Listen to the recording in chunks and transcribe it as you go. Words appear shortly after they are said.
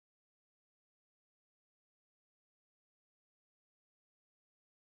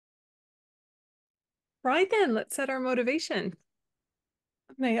Right then, let's set our motivation.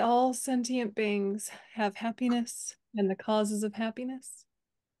 May all sentient beings have happiness and the causes of happiness.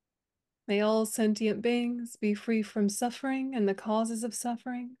 May all sentient beings be free from suffering and the causes of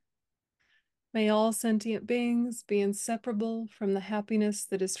suffering. May all sentient beings be inseparable from the happiness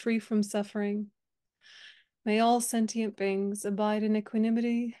that is free from suffering. May all sentient beings abide in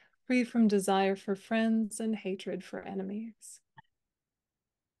equanimity, free from desire for friends and hatred for enemies.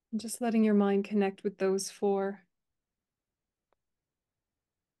 And just letting your mind connect with those four: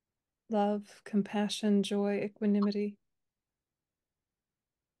 love, compassion, joy, equanimity.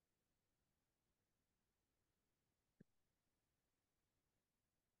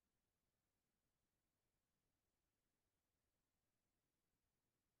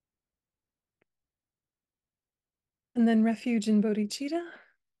 And then refuge in bodhicitta.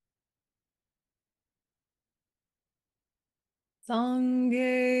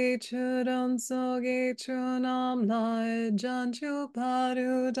 Sangye chudan soge chunam lai janchu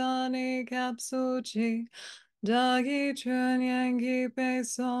paru dani kapsuchi dagi chunyangi pe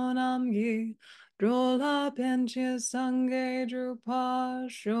sonam gi drola penche sangye drupa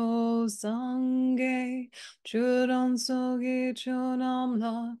sho sangye chudan soge chunam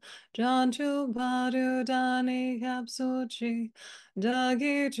la janchu paru dani kapsuchi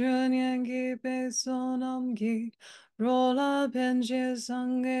dagi chunyangi pe sonam gi Rola penche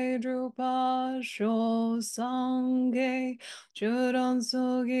sange drupa sho sange churan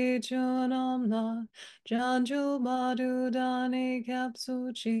sogi chunam la janju madu dani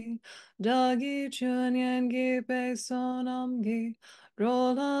kapsuchi dagi chunyan gi pe sonam gi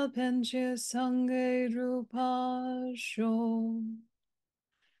rola penche sange drupa sho.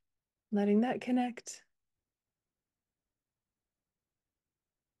 Letting that connect.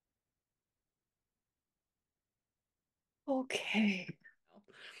 Okay.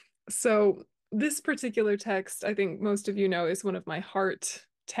 So this particular text, I think most of you know, is one of my heart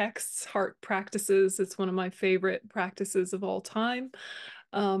texts, heart practices. It's one of my favorite practices of all time.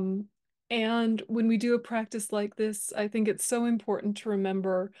 Um, and when we do a practice like this, I think it's so important to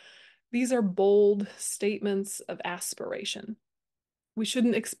remember these are bold statements of aspiration. We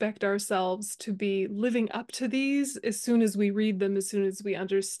shouldn't expect ourselves to be living up to these as soon as we read them, as soon as we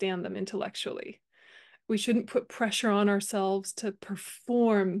understand them intellectually. We shouldn't put pressure on ourselves to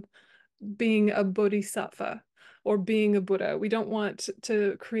perform being a bodhisattva or being a Buddha. We don't want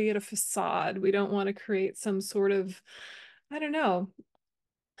to create a facade. We don't want to create some sort of, I don't know,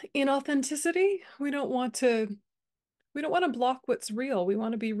 inauthenticity. We don't want to block what's real. We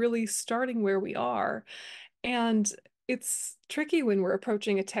want to be really starting where we are. And it's tricky when we're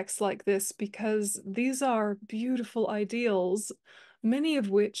approaching a text like this because these are beautiful ideals, many of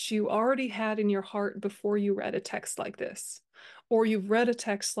which you already had in your heart before you read a text like this. Or you've read a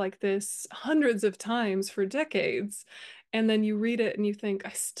text like this hundreds of times for decades, and then you read it and you think,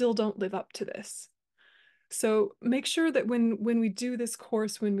 I still don't live up to this. So make sure that when we do this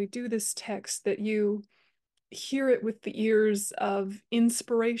course, when we do this text, that you hear it with the ears of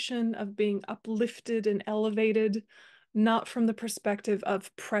inspiration, of being uplifted and elevated, not from the perspective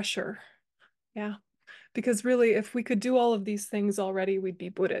of pressure. Yeah. Because really, if we could do all of these things already, we'd be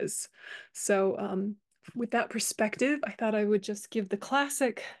Buddhas. So, with that perspective, I thought I would just give the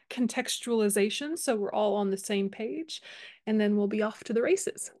classic contextualization so we're all on the same page, and then we'll be off to the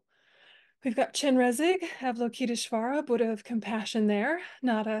races. We've got Chenrezig, Avalokiteshvara, Buddha of compassion there,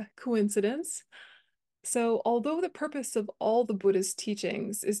 not a coincidence. So, although the purpose of all the Buddha's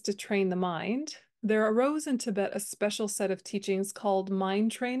teachings is to train the mind, there arose in Tibet a special set of teachings called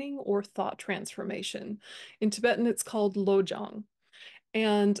mind training or thought transformation. In Tibetan, it's called Lojong.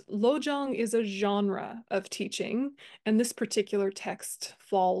 And Lojong is a genre of teaching, and this particular text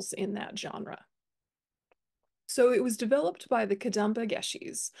falls in that genre. So it was developed by the Kadampa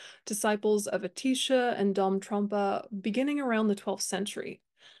Geshis, disciples of Atisha and Dom Trungpa, beginning around the 12th century,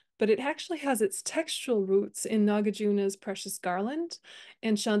 but it actually has its textual roots in Nagarjuna's Precious Garland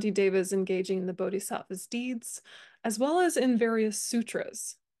and Shantideva's Engaging in the Bodhisattva's Deeds, as well as in various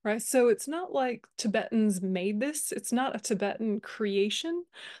sutras, right? So it's not like Tibetans made this. It's not a Tibetan creation.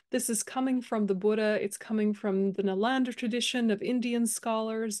 This is coming from the Buddha. It's coming from the Nalanda tradition of Indian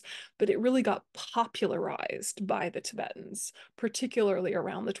scholars, but it really got popularized by the Tibetans, particularly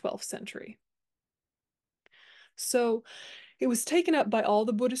around the 12th century. So it was taken up by all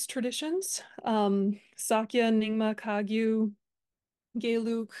the Buddhist traditions, Sakya, Nyingma, Kagyu,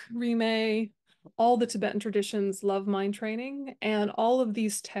 Gelug, Rimé, all the Tibetan traditions love mind training, and all of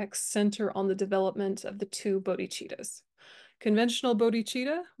these texts center on the development of the two bodhicittas. Conventional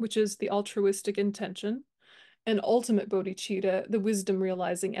bodhicitta, which is the altruistic intention, and ultimate bodhicitta, the wisdom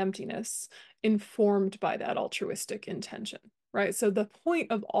realizing emptiness, informed by that altruistic intention, right? So the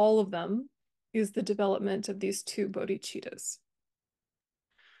point of all of them is the development of these two bodhicittas.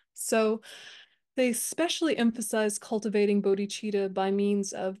 So they especially emphasize cultivating bodhicitta by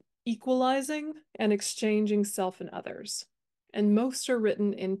means of equalizing and exchanging self and others. And most are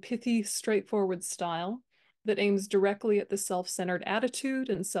written in pithy, straightforward style that aims directly at the self-centered attitude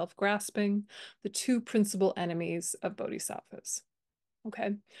and self-grasping, the two principal enemies of bodhisattvas.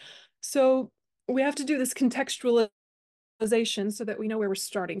 Okay, so we have to do this contextualization so that we know where we're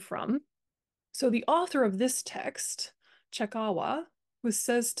starting from. So the author of this text, Chekawa, was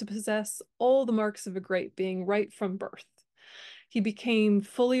said to possess all the marks of a great being right from birth. He became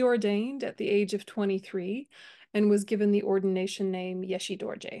fully ordained at the age of 23 and was given the ordination name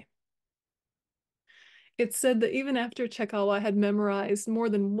Yeshe. It's said that even after Chekawa had memorized more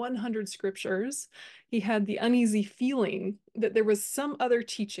than 100 scriptures, he had the uneasy feeling that there was some other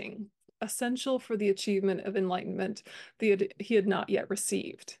teaching essential for the achievement of enlightenment that he had not yet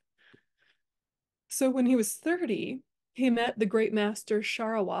received. So when he was 30, he met the great master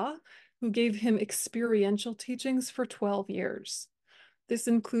Sharawa, who gave him experiential teachings for 12 years. This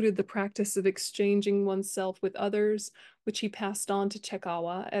included the practice of exchanging oneself with others, which he passed on to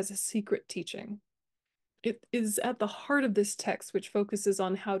Chekawa as a secret teaching. It is at the heart of this text, which focuses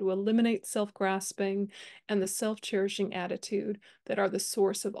on how to eliminate self-grasping and the self-cherishing attitude that are the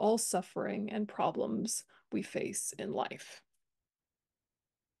source of all suffering and problems we face in life.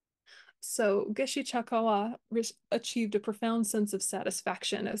 So Geshe Chakawa achieved a profound sense of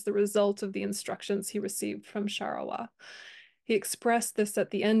satisfaction as the result of the instructions he received from Sharawa. He expressed this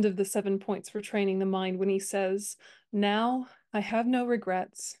at the end of the 7 points for training the mind when he says, "Now I have no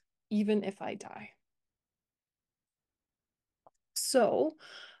regrets, even if I die." So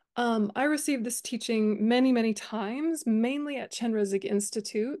I received this teaching many, many times, mainly at Chenrezig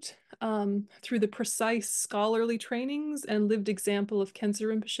Institute, through the precise scholarly trainings and lived example of Khenze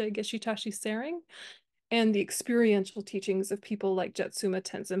Rinpoche Geshe Tashi Tsering, and the experiential teachings of people like Jetsuma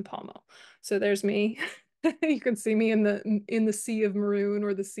Tenzin Palmo. So there's me. You can see me in the sea of maroon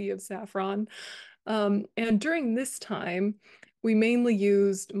or the sea of saffron. And during this time, we mainly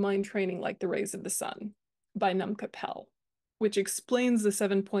used mind training like the rays of the sun by Num Kapel, which explains the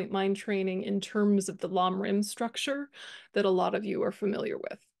 7 point mind training in terms of the Lam Rim structure that a lot of you are familiar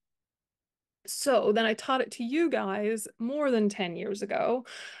with. So then I taught it to you guys more than 10 years ago.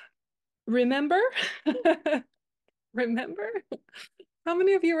 Remember? Remember? How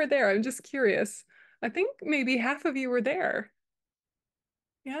many of you were there? I'm just curious. I think maybe half of you were there.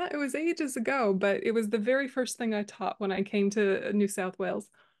 Yeah, it was ages ago, but it was the very first thing I taught when I came to New South Wales.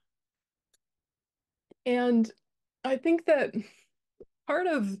 And I think that part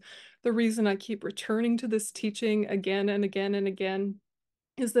of the reason I keep returning to this teaching again and again and again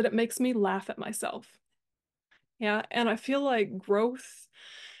is that it makes me laugh at myself. Yeah, and I feel like growth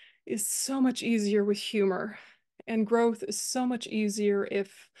is so much easier with humor, and growth is so much easier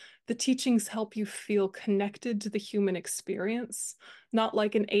if the teachings help you feel connected to the human experience, not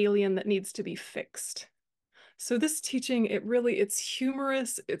like an alien that needs to be fixed. So this teaching, it's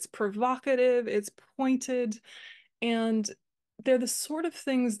humorous, it's provocative, it's pointed, and they're the sort of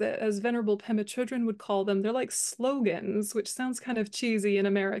things that, as Venerable Pema Chodron would call them, they're like slogans, which sounds kind of cheesy and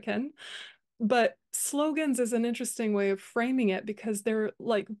American. But slogans is an interesting way of framing it because they're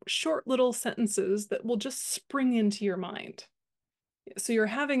like short little sentences that will just spring into your mind. So you're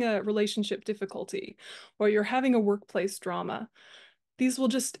having a relationship difficulty or you're having a workplace drama. These will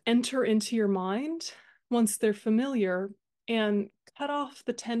just enter into your mind once they're familiar and cut off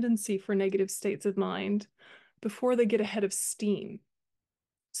the tendency for negative states of mind before they get ahead of steam.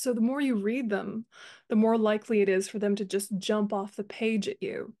 So the more you read them, the more likely it is for them to just jump off the page at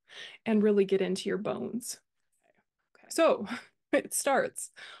you and really get into your bones. Okay. So it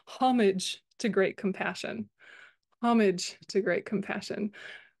starts, homage to great compassion. Homage to great compassion.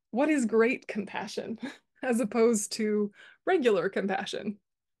 What is great compassion as opposed to regular compassion?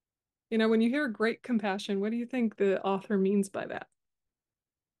 You know, when you hear great compassion, what do you think the author means by that?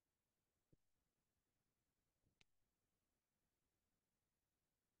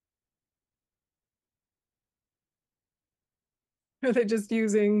 Are they just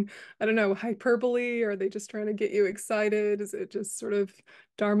using, I don't know, hyperbole? Or are they just trying to get you excited? Is it just sort of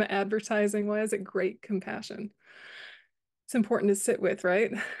Dharma advertising? Why is it great compassion? It's important to sit with,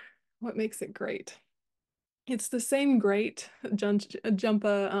 right? What makes it great? It's the same great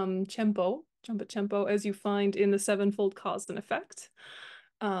Jumpa Chempo as you find in the Sevenfold Cause and Effect.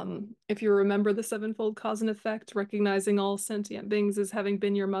 If you remember the sevenfold cause and effect, recognizing all sentient beings as having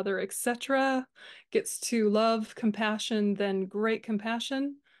been your mother, etc., gets to love, compassion, then great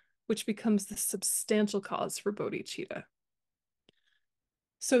compassion, which becomes the substantial cause for bodhicitta.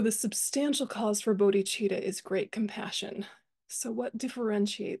 So the substantial cause for bodhicitta is great compassion. So what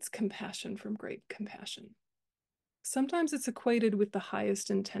differentiates compassion from great compassion? Sometimes it's equated with the highest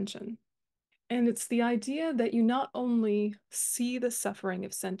intention. And it's the idea that you not only see the suffering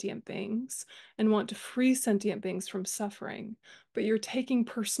of sentient beings and want to free sentient beings from suffering, but you're taking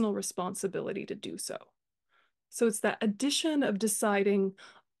personal responsibility to do so. So it's that addition of deciding,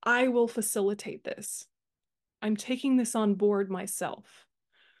 I will facilitate this. I'm taking this on board myself.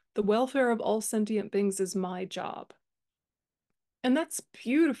 The welfare of all sentient beings is my job. And that's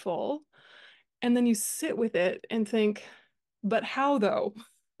beautiful. And then you sit with it and think, but how though?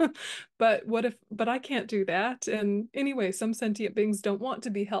 But what if, but I can't do that. And anyway, some sentient beings don't want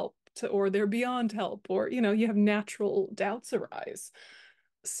to be helped, or they're beyond help, or, you have natural doubts arise.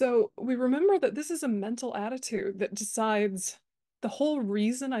 So we remember that this is a mental attitude that decides the whole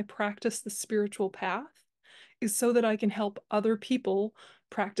reason I practice the spiritual path is so that I can help other people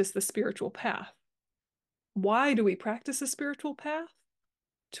practice the spiritual path. Why do we practice the spiritual path?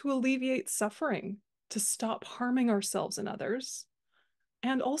 To alleviate suffering, to stop harming ourselves and others,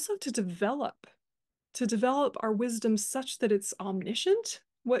 and also to develop our wisdom such that it's omniscient.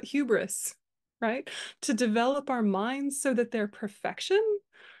 What hubris, right? To develop our minds so that they're perfection,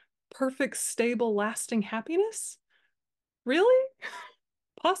 perfect, stable, lasting happiness. Really?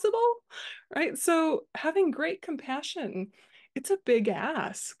 Possible? Right? So having great compassion, it's a big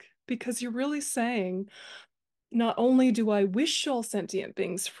ask because you're really saying, not only do I wish all sentient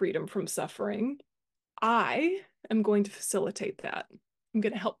beings freedom from suffering, I am going to facilitate that. I'm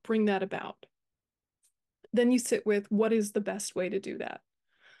going to help bring that about. Then you sit with, what is the best way to do that?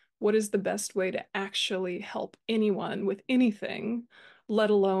 What is the best way to actually help anyone with anything, let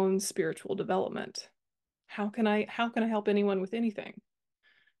alone spiritual development? How can I help anyone with anything?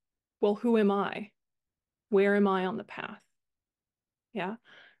 Well, who am I? Where am I on the path? Yeah.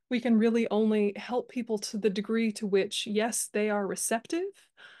 We can really only help people to the degree to which, yes, they are receptive,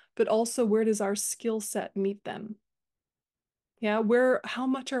 but also where does our skill set meet them? Yeah, how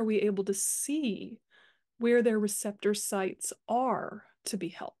much are we able to see where their receptor sites are to be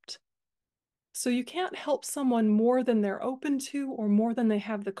helped? So you can't help someone more than they're open to or more than they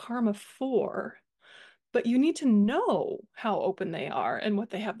have the karma for, but you need to know how open they are and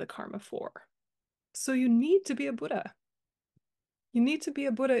what they have the karma for. So you need to be a Buddha. You need to be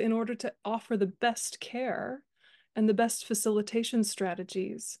a Buddha in order to offer the best care and the best facilitation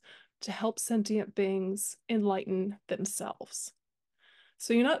strategies to help sentient beings enlighten themselves.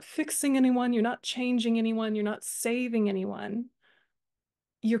 So you're not fixing anyone, you're not changing anyone, you're not saving anyone.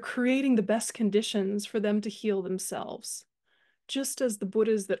 You're creating the best conditions for them to heal themselves, just as the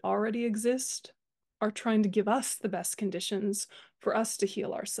Buddhas that already exist are trying to give us the best conditions for us to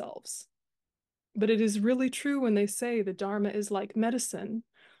heal ourselves. But it is really true when they say the Dharma is like medicine,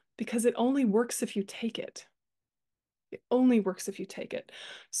 because it only works if you take it. It only works if you take it.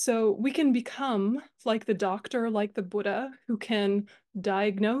 So we can become like the doctor, like the Buddha, who can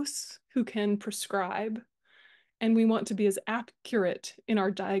diagnose, who can prescribe, and we want to be as accurate in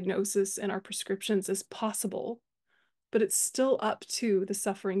our diagnosis and our prescriptions as possible. But it's still up to the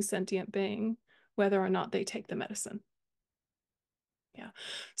suffering sentient being whether or not they take the medicine. Yeah.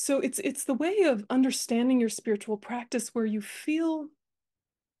 So it's the way of understanding your spiritual practice where you feel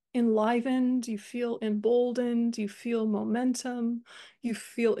enlivened, you feel emboldened, you feel momentum, you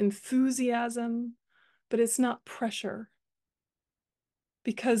feel enthusiasm, but it's not pressure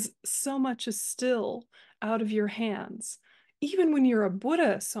because so much is still out of your hands. Even when you're a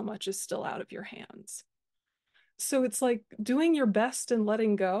Buddha, so much is still out of your hands. So it's like doing your best and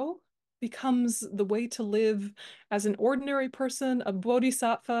letting go becomes the way to live as an ordinary person, a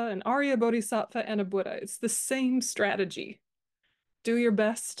bodhisattva, an Arya bodhisattva, and a Buddha. It's the same strategy. Do your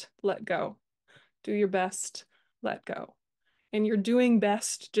best, let go. Do your best, let go. And your doing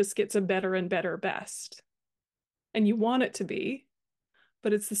best just gets a better and better best. And you want it to be,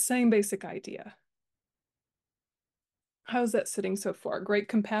 but it's the same basic idea. How's that sitting so far? Great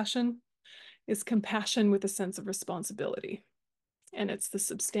compassion is compassion with a sense of responsibility. And it's the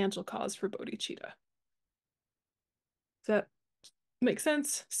substantial cause for bodhicitta. Does that make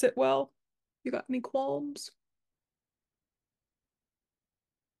sense? Sit well? You got any qualms?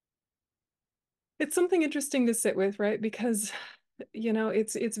 It's something interesting to sit with, right? Because,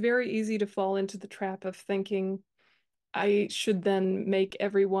 it's very easy to fall into the trap of thinking, I should then make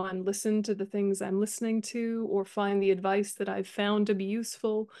everyone listen to the things I'm listening to or find the advice that I've found to be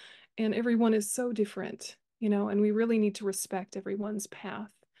useful. And everyone is so different, and we really need to respect everyone's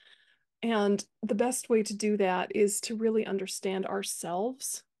path. And the best way to do that is to really understand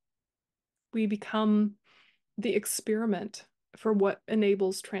ourselves. We become the experiment for what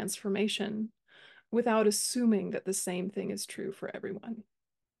enables transformation without assuming that the same thing is true for everyone.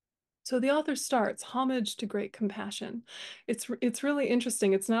 So the author starts homage to great compassion. It's really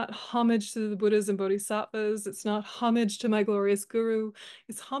interesting. It's not homage to the Buddhas and Bodhisattvas. It's not homage to my glorious guru.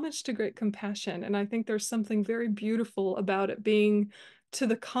 It's homage to great compassion. And I think there's something very beautiful about it being to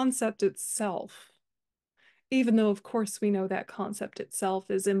the concept itself, even though, of course, we know that concept itself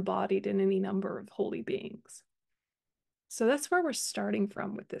is embodied in any number of holy beings. So that's where we're starting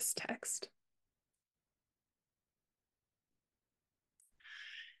from with this text.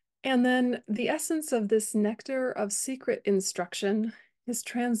 And then the essence of this nectar of secret instruction is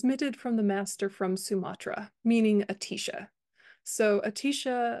transmitted from the master from Sumatra, meaning Atisha. So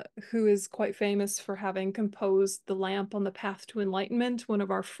Atisha, who is quite famous for having composed the lamp on the path to enlightenment, one of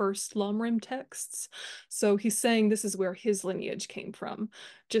our first Lamrim texts. So he's saying this is where his lineage came from,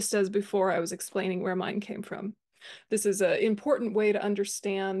 just as before I was explaining where mine came from. This is an important way to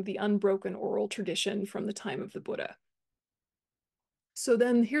understand the unbroken oral tradition from the time of the Buddha. So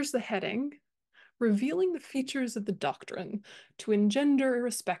then here's the heading, revealing the features of the doctrine to engender a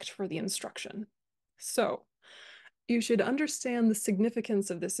respect for the instruction. So you should understand the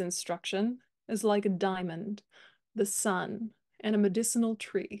significance of this instruction as like a diamond, the sun, and a medicinal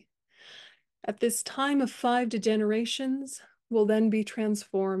tree. At this time of 5 degenerations will then be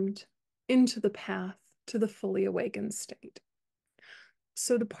transformed into the path to the fully awakened state.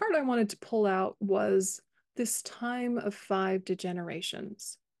 So the part I wanted to pull out was this time of 5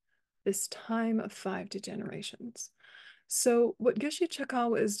 degenerations. This time of 5 degenerations. So what Geshe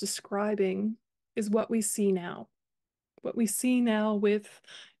Chakawa is describing is what we see now. What we see now with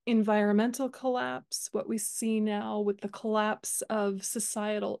environmental collapse, what we see now with the collapse of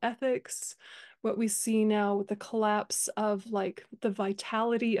societal ethics, what we see now with the collapse of like the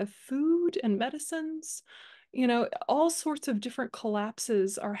vitality of food and medicines. All sorts of different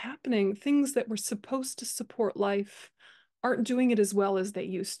collapses are happening. Things that were supposed to support life aren't doing it as well as they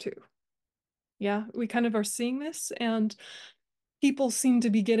used to. Yeah, we kind of are seeing this, and people seem to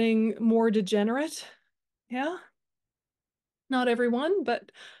be getting more degenerate. Yeah, not everyone,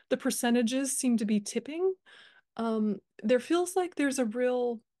 but the percentages seem to be tipping. There feels like there's a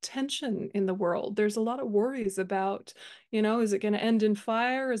real tension in the world. There's a lot of worries about, is it going to end in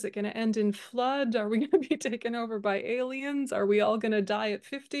fire? Is it going to end in flood? Are we going to be taken over by aliens? Are we all going to die at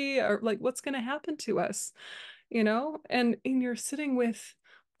 50? Or like, what's going to happen to us? And you're sitting with,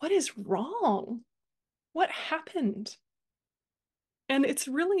 what is wrong? What happened? And it's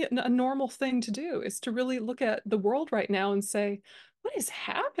really a normal thing to do, is to really look at the world right now and say, what is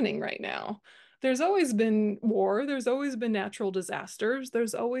happening right now? There's always been war, there's always been natural disasters,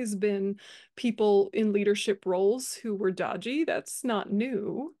 there's always been people in leadership roles who were dodgy. That's not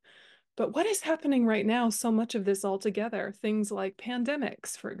new. But what is happening right now, so much of this altogether, things like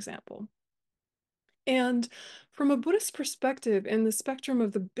pandemics, for example. And from a Buddhist perspective, in the spectrum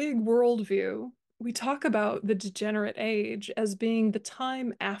of the big worldview, we talk about the degenerate age as being the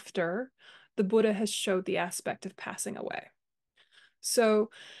time after the Buddha has showed the aspect of passing away. So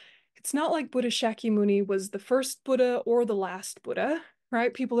it's not like Buddha Shakyamuni was the first Buddha or the last Buddha,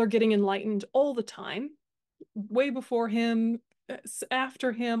 right? People are getting enlightened all the time, way before him,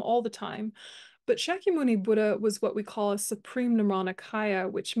 after him, all the time. But Shakyamuni Buddha was what we call a supreme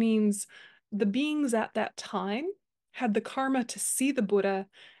Nirmanakaya, which means the beings at that time had the karma to see the Buddha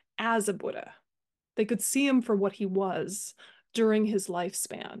as a Buddha. They could see him for what he was during his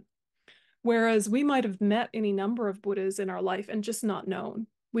lifespan. Whereas we might have met any number of Buddhas in our life and just not known.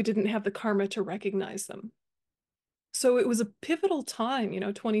 We didn't have the karma to recognize them. So it was a pivotal time,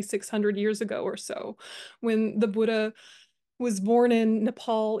 2,600 years ago or so, when the Buddha was born in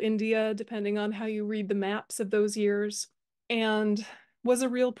Nepal, India, depending on how you read the maps of those years, and was a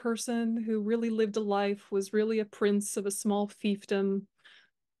real person who really lived a life, was really a prince of a small fiefdom,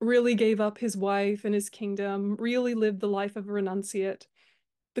 really gave up his wife and his kingdom, really lived the life of a renunciate.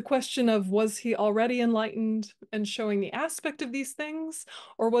 The question of, was he already enlightened and showing the aspect of these things,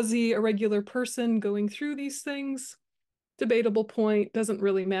 or was he a regular person going through these things? Debatable point, doesn't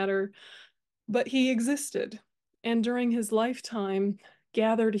really matter. But he existed, and during his lifetime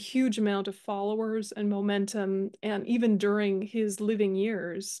gathered a huge amount of followers and momentum, and even during his living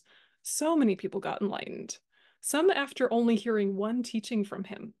years, so many people got enlightened, some after only hearing one teaching from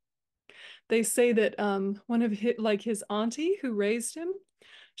him. They say that one of his auntie who raised him,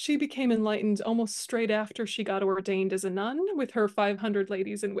 she became enlightened almost straight after she got ordained as a nun with her 500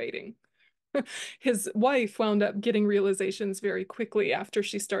 ladies in waiting. His wife wound up getting realizations very quickly after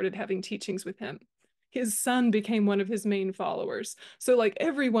she started having teachings with him. His son became one of his main followers. So, like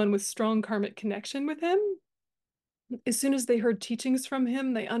everyone with strong karmic connection with him, as soon as they heard teachings from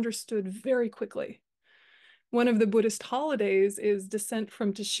him, they understood very quickly. One of the Buddhist holidays is descent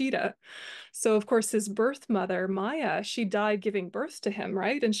from Tushita. So, of course, his birth mother, Maya, she died giving birth to him,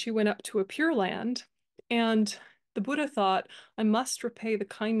 right? And she went up to a Pure Land. And the Buddha thought, I must repay the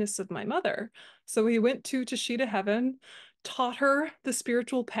kindness of my mother. So he went to Tushita heaven, taught her the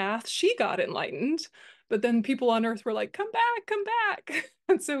spiritual path. She got enlightened. But then people on earth were like, come back, come back.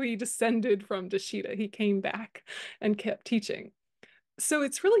 And so he descended from Tushita. He came back and kept teaching. So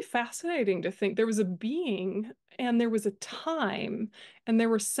it's really fascinating to think there was a being and there was a time and there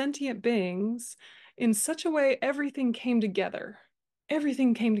were sentient beings in such a way everything came together.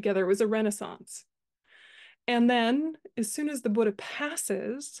 Everything came together. It was a renaissance. And then, as soon as the Buddha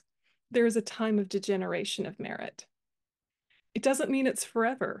passes, there is a time of degeneration of merit. It doesn't mean it's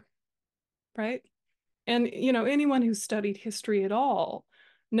forever, right? And, anyone who's studied history at all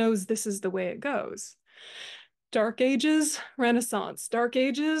knows this is the way it goes. Dark Ages, Renaissance, Dark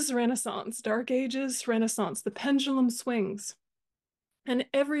Ages, Renaissance, Dark Ages, Renaissance. The pendulum swings. And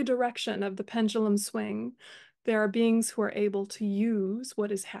every direction of the pendulum swing, there are beings who are able to use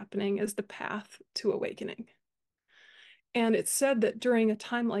what is happening as the path to awakening. And it's said that during a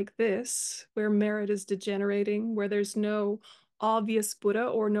time like this, where merit is degenerating, where there's no obvious Buddha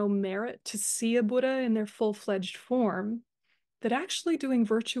or no merit to see a Buddha in their full-fledged form, that actually doing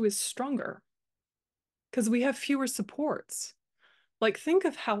virtue is stronger because we have fewer supports. Like, think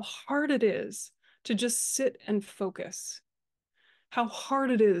of how hard it is to just sit and focus, how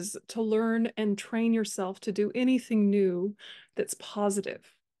hard it is to learn and train yourself to do anything new that's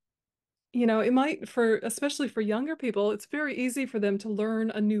positive. It might, especially for younger people, it's very easy for them to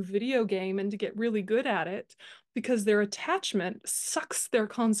learn a new video game and to get really good at it because their attachment sucks their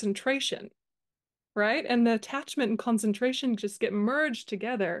concentration, right? And the attachment and concentration just get merged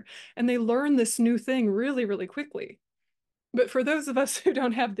together and they learn this new thing really, really quickly. But for those of us who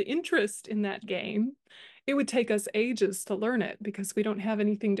don't have the interest in that game, it would take us ages to learn it because we don't have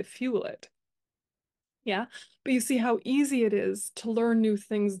anything to fuel it. Yeah. But you see how easy it is to learn new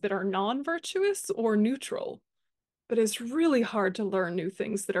things that are non-virtuous or neutral. But it's really hard to learn new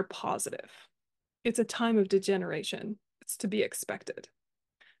things that are positive. It's a time of degeneration. It's to be expected.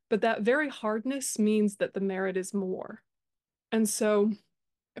 But that very hardness means that the merit is more. And so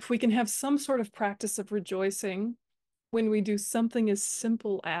if we can have some sort of practice of rejoicing when we do something as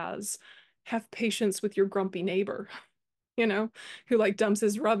simple as have patience with your grumpy neighbor, who like dumps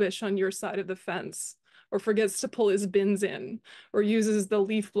his rubbish on your side of the fence or forgets to pull his bins in or uses the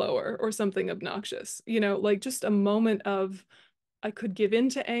leaf blower or something obnoxious, like just a moment of, I could give in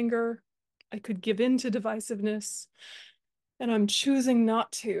to anger, I could give in to divisiveness, and I'm choosing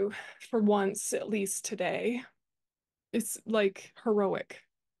not to for once, at least today. It's like heroic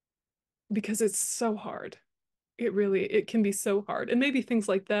because it's so hard. It can be so hard. And maybe things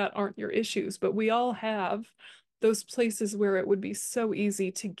like that aren't your issues, but we all have those places where it would be so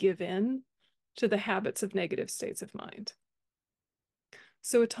easy to give in to the habits of negative states of mind.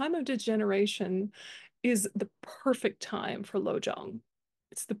 So a time of degeneration is the perfect time for Lojong.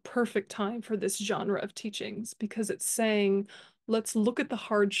 It's the perfect time for this genre of teachings because it's saying, let's look at the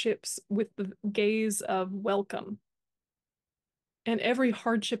hardships with the gaze of welcome. And every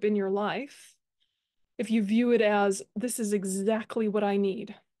hardship in your life, if you view it as, this is exactly what I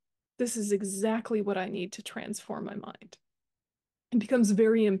need, this is exactly what I need to transform my mind, it becomes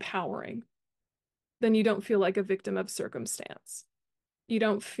very empowering. Then you don't feel like a victim of circumstance. You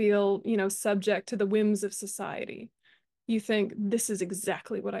don't feel, subject to the whims of society. You think, this is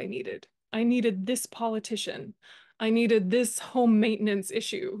exactly what I needed. I needed this politician. I needed this home maintenance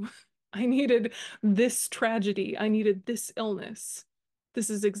issue. I needed this tragedy. I needed this illness. This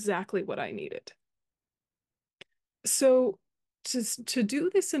is exactly what I needed. So to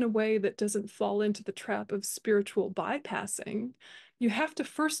do this in a way that doesn't fall into the trap of spiritual bypassing, you have to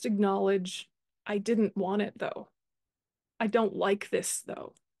first acknowledge, I didn't want it though. I don't like this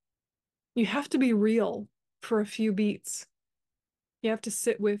though. You have to be real for a few beats. You have to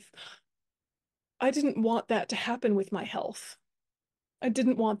sit with, I didn't want that to happen with my health. I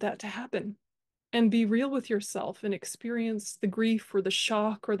didn't want that to happen. And be real with yourself and experience the grief or the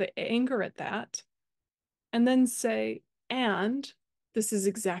shock or the anger at that. And then say, and this is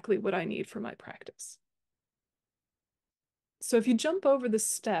exactly what I need for my practice. So if you jump over the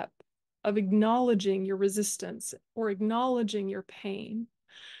step of acknowledging your resistance or acknowledging your pain,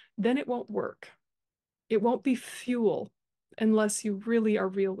 then it won't work. It won't be fuel unless you really are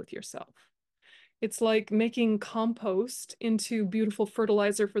real with yourself. It's like making compost into beautiful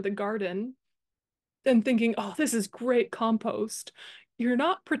fertilizer for the garden and thinking, oh, this is great compost. You're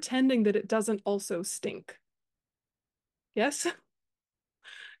not pretending that it doesn't also stink. Yes?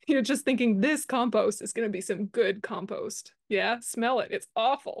 You're just thinking this compost is going to be some good compost. Yeah, smell it. It's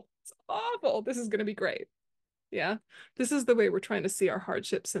awful. It's awful. This is going to be great. Yeah, this is the way we're trying to see our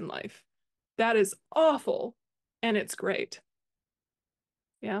hardships in life. That is awful, and it's great.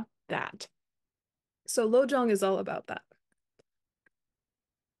 Yeah, that. So Lojong is all about that.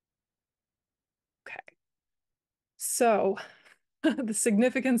 Okay. So the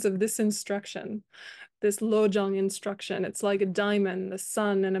significance of this instruction, this Lojong instruction, it's like a diamond, the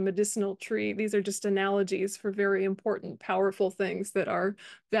sun, and a medicinal tree. These are just analogies for very important, powerful things that are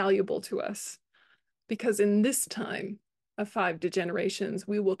valuable to us. Because in this time of 5 degenerations,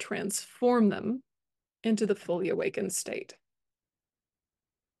 we will transform them into the fully awakened state.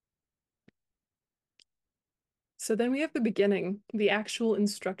 So then we have the beginning. The actual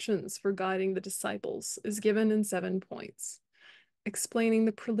instructions for guiding the disciples is given in 7 points, explaining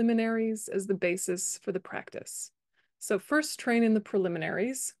the preliminaries as the basis for the practice. So first, train in the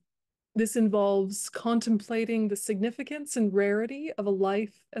preliminaries. This involves contemplating the significance and rarity of a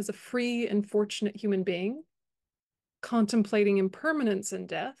life as a free and fortunate human being, contemplating impermanence and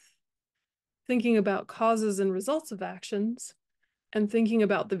death, thinking about causes and results of actions, and thinking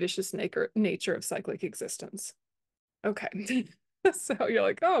about the vicious nature of cyclic existence. Okay. So you're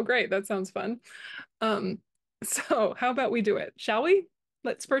like, oh, great, that sounds fun. Um, so how about we do it? Shall we?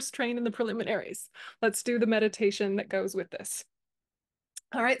 Let's first train in the preliminaries. Let's do the meditation that goes with this.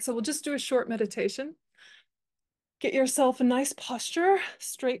 All right, so we'll just do a short meditation. Get yourself a nice posture,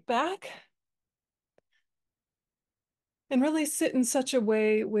 straight back, and really sit in such a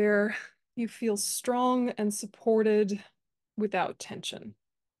way where you feel strong and supported without tension.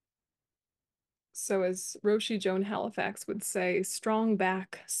 So as Roshi Joan Halifax would say, strong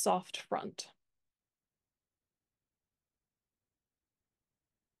back, soft front.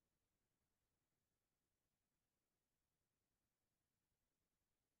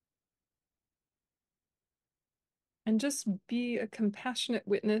 And just be a compassionate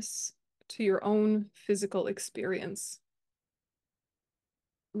witness to your own physical experience.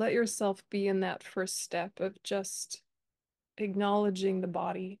 Let yourself be in that first step of just acknowledging the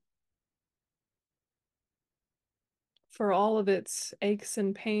body for all of its aches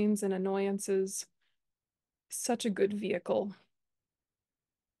and pains and annoyances. Such a good vehicle.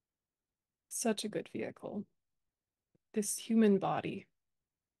 Such a good vehicle. This human body.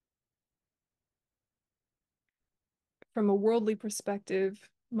 From a worldly perspective,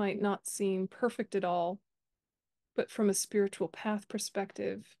 might not seem perfect at all, but from a spiritual path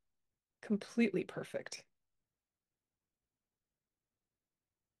perspective, completely perfect.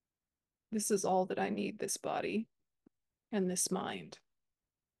 This is all that I need, this body and this mind.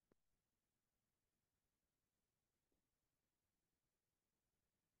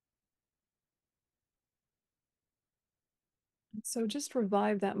 So just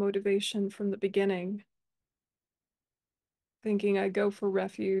revive that motivation from the beginning, thinking I go for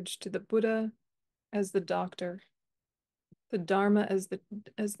refuge to the Buddha as the doctor, the Dharma as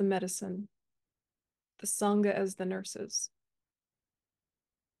the medicine, the Sangha as the nurses,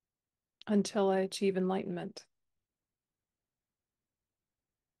 until I achieve enlightenment.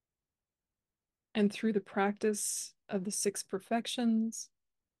 And through the practice of the 6 perfections,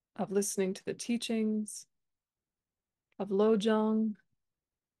 of listening to the teachings, of Lojong,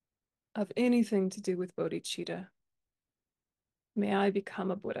 of anything to do with bodhicitta, may I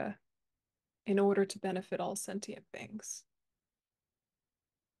become a Buddha in order to benefit all sentient beings.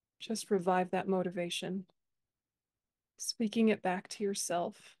 Just revive that motivation, speaking it back to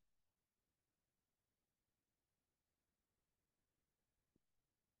yourself.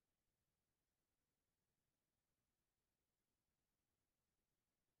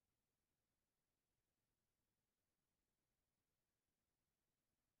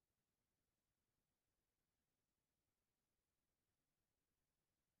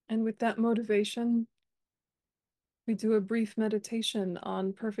 And with that motivation, we do a brief meditation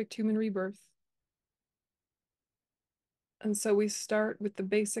on perfect human rebirth. And so we start with the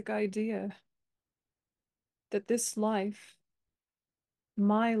basic idea that this life,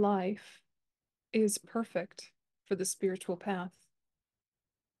 my life, is perfect for the spiritual path.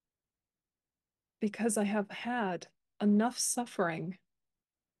 Because I have had enough suffering.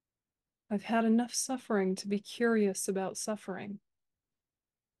 I've had enough suffering to be curious about suffering,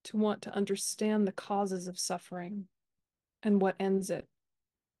 to want to understand the causes of suffering and what ends it.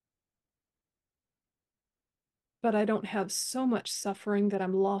 But I don't have so much suffering that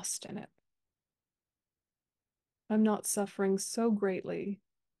I'm lost in it. I'm not suffering so greatly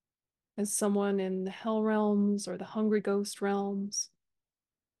as someone in the hell realms or the hungry ghost realms,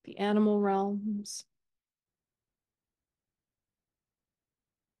 the animal realms.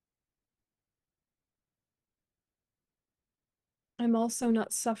 I'm also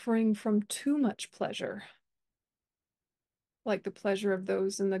not suffering from too much pleasure, like the pleasure of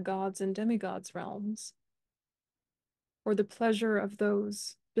those in the gods and demigods realms, or the pleasure of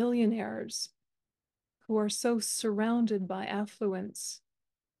those billionaires who are so surrounded by affluence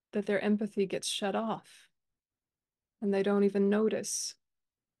that their empathy gets shut off and they don't even notice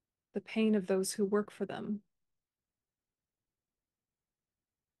the pain of those who work for them.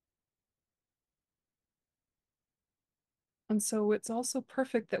 And so it's also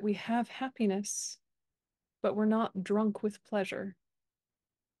perfect that we have happiness, but we're not drunk with pleasure.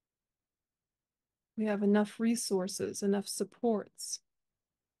 We have enough resources, enough supports,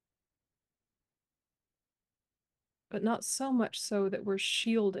 but not so much so that we're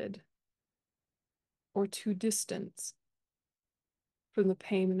shielded or too distant from the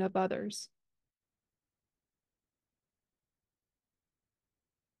pain of others.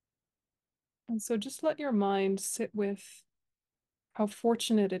 And so just let your mind sit with how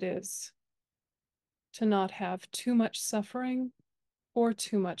fortunate it is to not have too much suffering or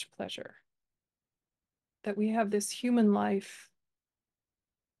too much pleasure. That we have this human life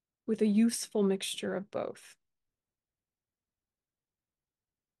with a useful mixture of both.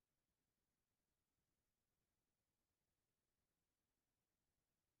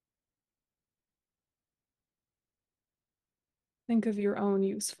 Think of your own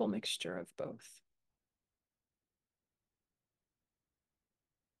useful mixture of both.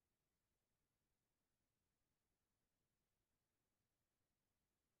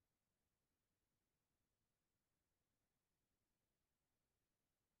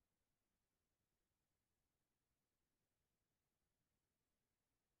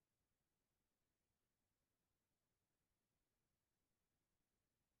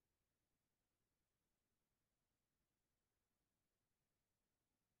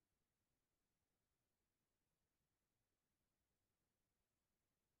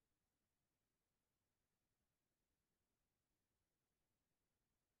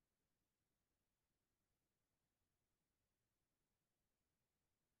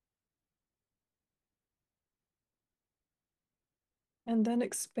 And then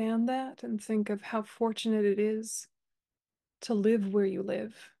expand that and think of how fortunate it is to live where you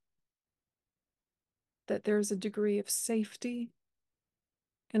live, that there's a degree of safety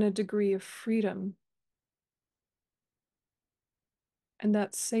and a degree of freedom. And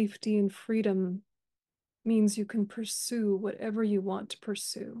that safety and freedom means you can pursue whatever you want to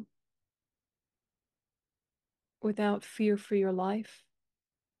pursue without fear for your life.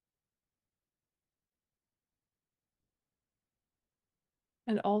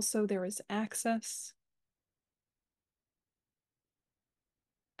 And also there is access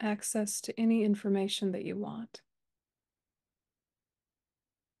to any information that you want.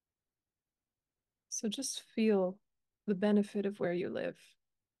 So just feel the benefit of where you live.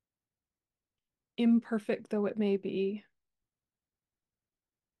 Imperfect though it may be,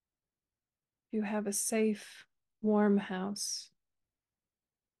 you have a safe, warm house.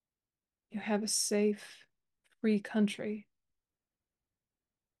 You have a safe, free country.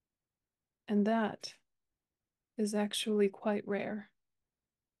 And that is actually quite rare.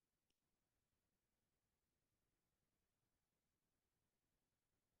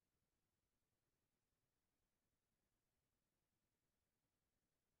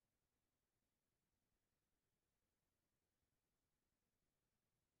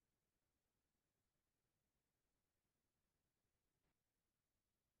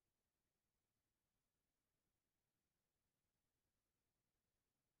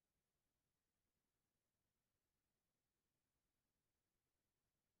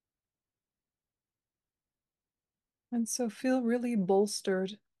 And so feel really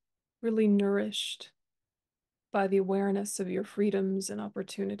bolstered, really nourished by the awareness of your freedoms and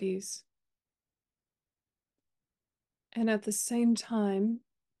opportunities. And at the same time,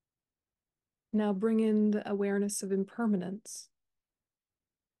 now bring in the awareness of impermanence,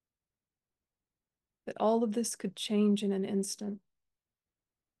 that all of this could change in an instant.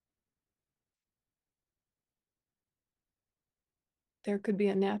 There could be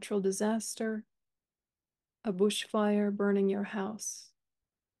a natural disaster, a bushfire burning your house.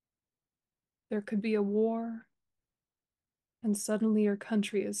 There could be a war, and suddenly your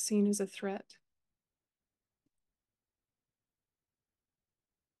country is seen as a threat.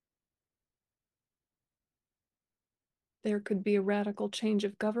 There could be a radical change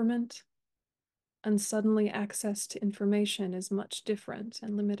of government, and suddenly access to information is much different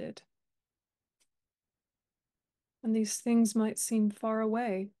and limited. And these things might seem far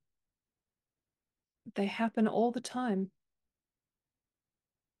away, but they happen all the time.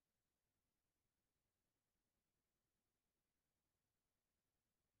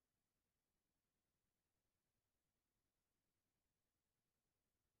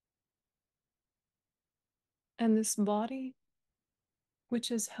 And this body,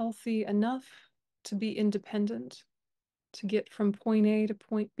 which is healthy enough to be independent, to get from point A to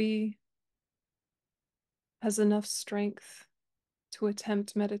point B, has enough strength to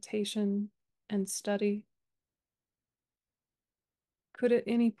attempt meditation and study, could at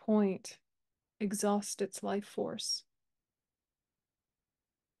any point exhaust its life force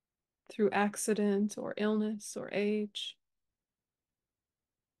through accident or illness or age.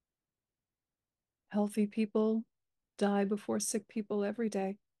 Healthy people die before sick people every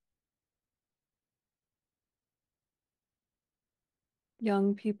day.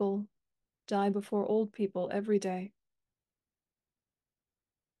 Young people die before old people every day.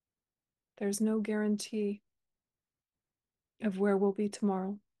 There's no guarantee of where we'll be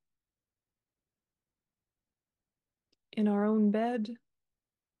tomorrow. In our own bed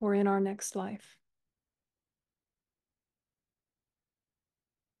or in our next life.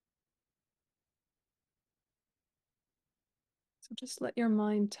 So just let your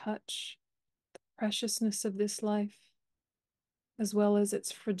mind touch the preciousness of this life as well as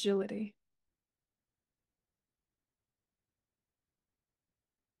its fragility.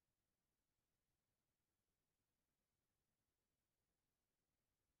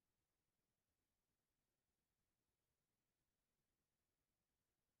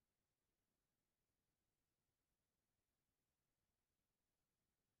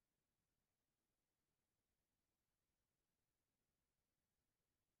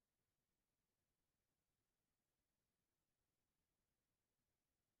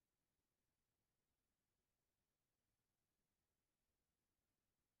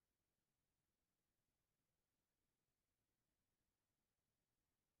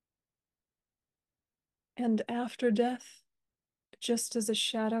 And after death, just as a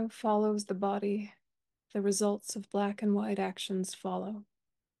shadow follows the body, the results of black and white actions follow.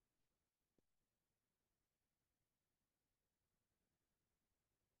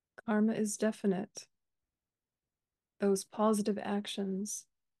 Karma is definite. Those positive actions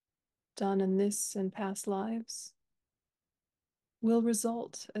done in this and past lives will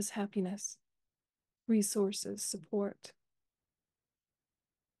result as happiness, resources, support.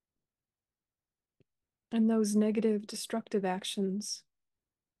 And those negative, destructive actions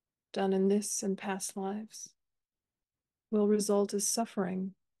done in this and past lives will result as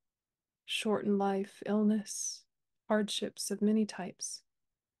suffering, shortened life, illness, hardships of many types.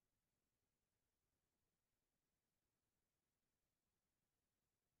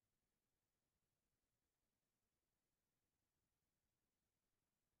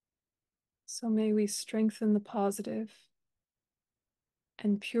 So may we strengthen the positive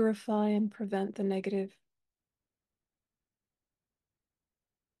and purify and prevent the negative.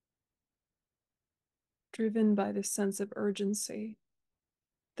 Driven by the sense of urgency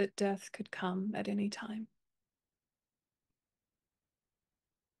that death could come at any time.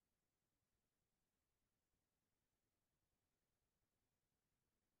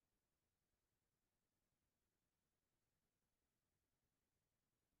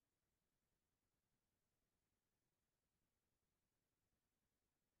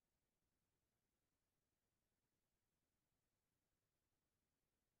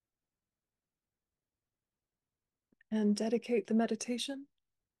 And dedicate the meditation.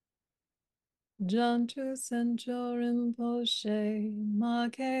 Jantu Sencho Rinpoche, Ma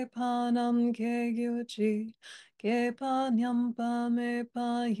Ke Panam Ke Gyuchi, Ke Panyam Pa Me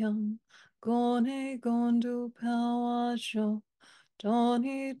Payam, Gone Gondu Pawasho,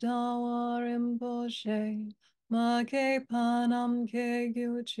 Doni Dawa Rinpoche, Ma Ke Panam Ke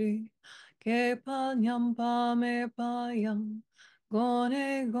Gyuchi, Ke Panyam Pa Me Payam,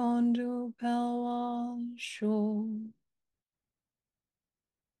 Gone Gondu Pawasho.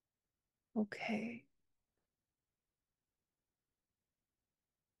 Okay.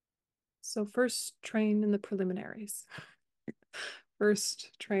 So first train in the preliminaries.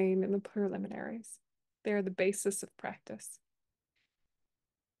 First train in the preliminaries. They're the basis of practice.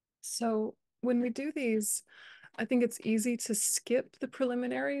 So when we do these, I think it's easy to skip the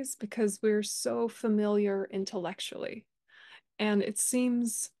preliminaries because we're so familiar intellectually. And it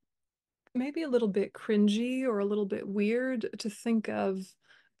seems maybe a little bit cringy or a little bit weird to think of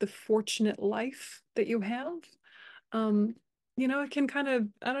the fortunate life that you have. Um, it can kind of,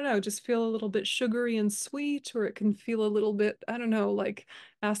 I don't know, just feel a little bit sugary and sweet, or it can feel a little bit, I don't know, like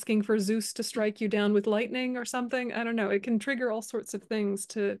asking for Zeus to strike you down with lightning or something. I don't know. It can trigger all sorts of things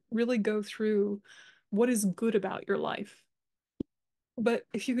to really go through what is good about your life. But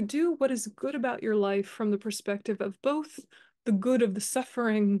if you could do what is good about your life from the perspective of both the good of the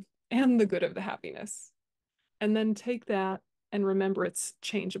suffering and the good of the happiness, and then take that and remember it's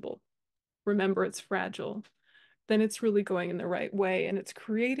changeable, remember it's fragile, then it's really going in the right way and it's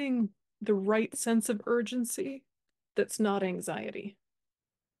creating the right sense of urgency that's not anxiety.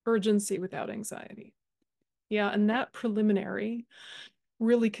 Urgency without anxiety. Yeah, and that preliminary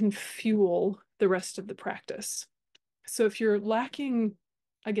really can fuel the rest of the practice. So if you're lacking,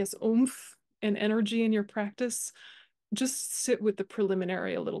 I guess, oomph and energy in your practice, just sit with the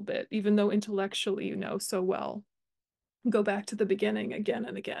preliminary a little bit, even though intellectually you know so well. Go back to the beginning again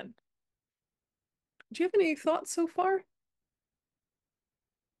and again. Do you have any thoughts so far?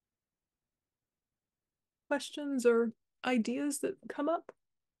 Questions or ideas that come up?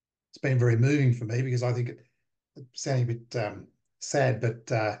 It's been very moving for me because I think it's sounding a bit sad, but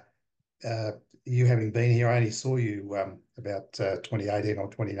uh, you having been here, I only saw you about 2018 or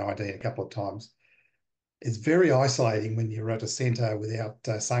 2019 a couple of times. It's very isolating when you're at a centre without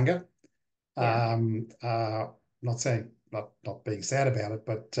Sangha. Yeah. Not saying not being sad about it,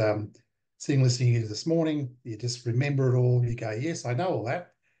 but sitting listening to you this morning, you just remember it all. You go, yes, I know all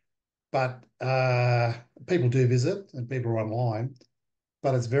that. But people do visit and people are online,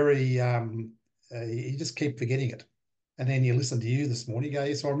 but it's very you just keep forgetting it. And then you listen to you this morning, you go,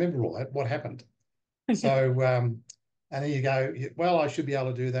 yes, I remember all that. What happened? So, and then you go, well, I should be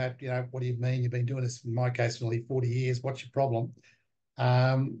able to do that. What do you mean? You've been doing this, in my case, for nearly 40 years. What's your problem?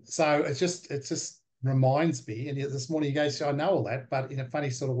 So it just reminds me. And this morning you go, so I know all that, but in a funny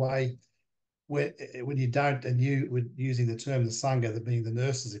sort of way, when you don't, and you were using the term the sangha, that being the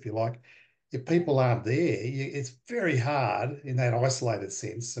nurses, if you like, if people aren't there, it's very hard in that isolated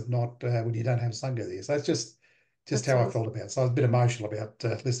sense of not when you don't have sangha there. So that's just how I Absolutely. felt about it. So I was a bit emotional about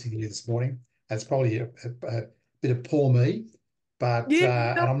listening to you this morning. That's probably a bit of poor me, but Yeah,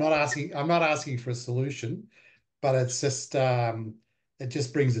 and no, I'm not asking for a solution, but it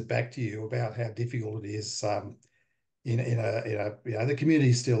just brings it back to you about how difficult it is. The community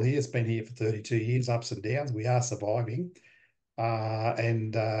is still here. It's been here for 32 years, ups and downs. We are surviving,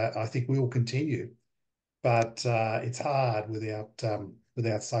 and I think we will continue. But it's hard without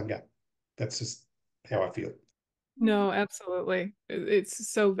sangha. That's just how I feel. no, absolutely. It's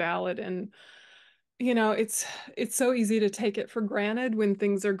so valid. And it's so easy to take it for granted when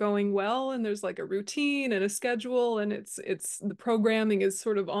things are going well and there's like a routine and a schedule and it's the programming is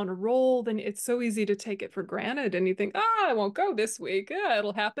sort of on a roll, then it's so easy to take it for granted and you think, I won't go this week. Yeah,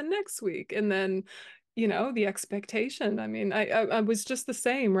 it'll happen next week. And then, the expectation. I mean, I was just the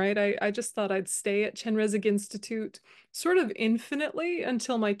same, right? I just thought I'd stay at Chenrezig Institute sort of infinitely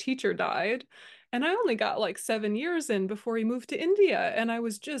until my teacher died. And I only got like 7 years in before he moved to India. And I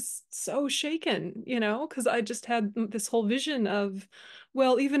was just so shaken, because I just had this whole vision of,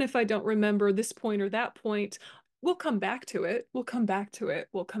 well, even if I don't remember this point or that point, we'll come back to it. We'll come back to it.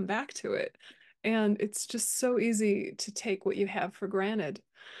 We'll come back to it. And it's just so easy to take what you have for granted.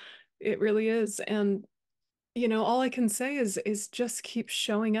 It really is. And, all I can say is just keep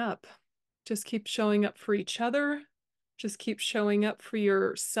showing up. Just keep showing up for each other. Just keep showing up for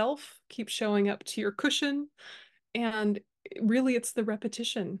yourself. Keep showing up to your cushion. And really, it's the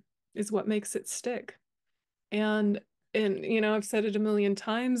repetition is what makes it stick. And I've said it a million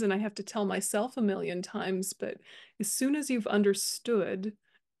times and I have to tell myself a million times, but as soon as you've understood,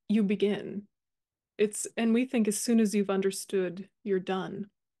 you begin. And we think as soon as you've understood, you're done.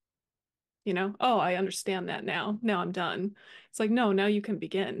 Oh, I understand that now. Now I'm done. It's like, no, now you can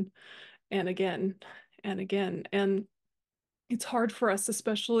begin and again and again. And it's hard for us,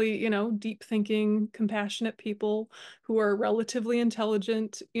 especially, deep thinking, compassionate people who are relatively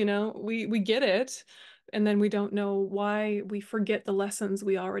intelligent, we get it. And then we don't know why we forget the lessons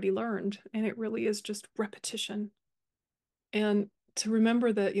we already learned. And it really is just repetition. And to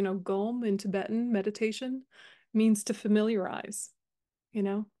remember that, Gom in Tibetan meditation means to familiarize, you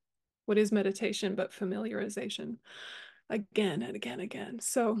know, what is meditation but familiarization again and again and again.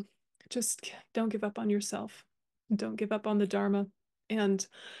 So just don't give up on yourself. Don't give up on the Dharma. And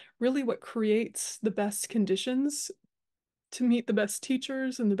really, what creates the best conditions to meet the best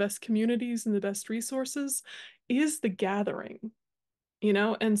teachers and the best communities and the best resources is the gathering,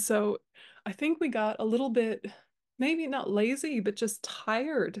 And so I think we got a little bit maybe not lazy, but just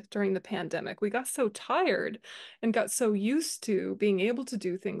tired during the pandemic. We got so tired and got so used to being able to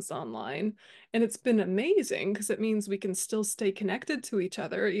do things online. And it's been amazing because it means we can still stay connected to each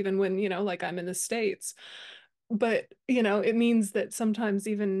other, even when, like I'm in the States. But, it means that sometimes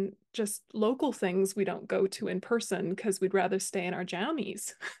even just local things we don't go to in person because we'd rather stay in our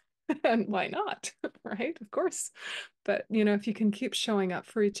jammies. And why not? Right? Of course. But, if you can keep showing up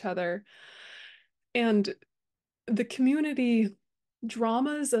for each other and the community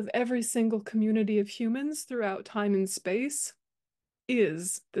dramas of every single community of humans throughout time and space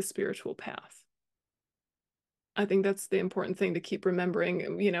is the spiritual path. I think that's the important thing to keep remembering.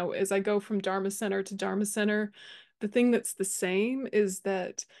 As I go from Dharma Center to Dharma Center, the thing that's the same is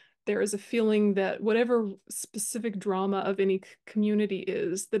that there is a feeling that whatever specific drama of any community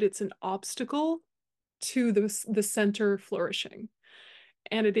is, that it's an obstacle to the center flourishing.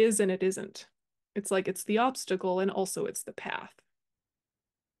 And it is and it isn't. It's like it's the obstacle and also it's the path.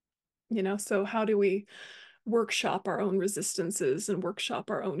 So how do we workshop our own resistances and workshop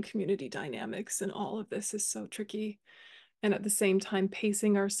our own community dynamics? And all of this is so tricky. And at the same time,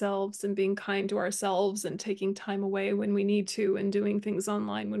 pacing ourselves and being kind to ourselves and taking time away when we need to and doing things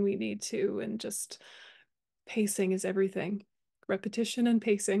online when we need to. And just pacing is everything. Repetition and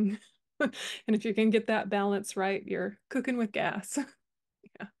pacing. And if you can get that balance right, you're cooking with gas.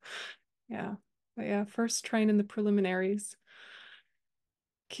 Yeah. Yeah. But yeah, first train in the preliminaries.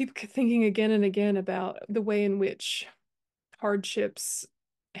 Keep thinking again and again about the way in which hardships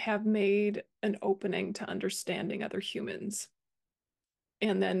have made an opening to understanding other humans.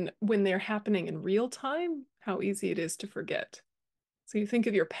 And then when they're happening in real time, how easy it is to forget. So you think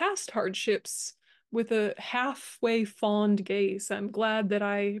of your past hardships with a halfway fond gaze. I'm glad that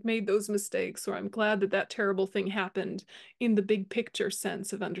I made those mistakes, or I'm glad that that terrible thing happened in the big picture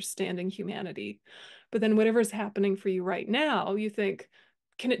sense of understanding humanity. But then whatever's happening for you right now, you think,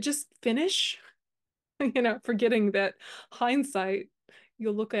 can it just finish? Forgetting that hindsight,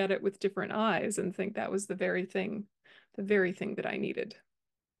 you'll look at it with different eyes and think that was the very thing that I needed.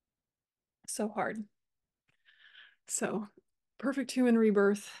 So hard. So, perfect human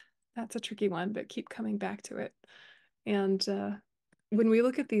rebirth, that's a tricky one, but keep coming back to it. And when we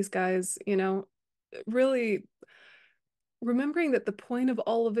look at these guys, really remembering that the point of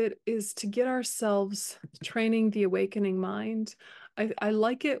all of it is to get ourselves training the awakening mind. I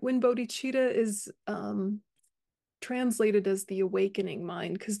like it when bodhicitta is translated as the awakening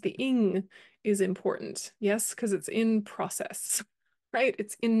mind because the ing is important. Yes, because it's in process, right?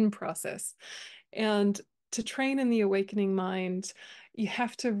 It's in process. And to train in the awakening mind, you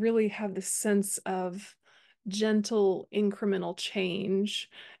have to really have the sense of gentle incremental change.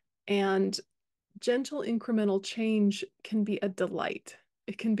 And gentle incremental change can be a delight.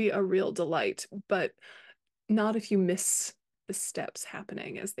 It can be a real delight, but not if you miss the steps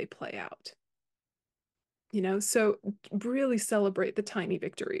happening as they play out. So really celebrate the tiny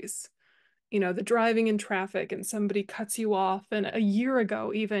victories. The driving in traffic and somebody cuts you off, and a year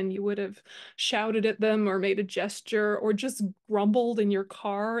ago even you would have shouted at them or made a gesture or just grumbled in your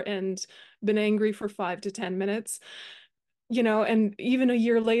car and been angry for 5 to 10 minutes. And even a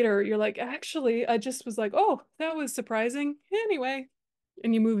year later you're like, actually I just was like, oh, that was surprising anyway,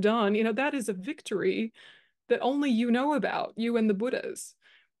 and you moved on. That is a victory that only you know about, you and the Buddhas.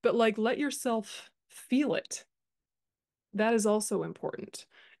 But like, let yourself feel it. That is also important.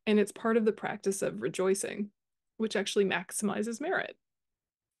 And it's part of the practice of rejoicing, which actually maximizes merit.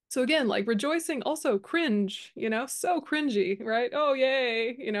 So again, like rejoicing, also cringe, so cringy, right? Oh,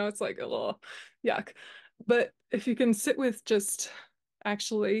 yay. It's like, oh, yuck. But if you can sit with just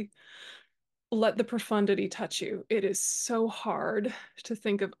actually let the profundity touch you, it is so hard to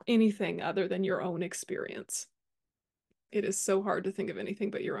think of anything other than your own experience. It is so hard to think of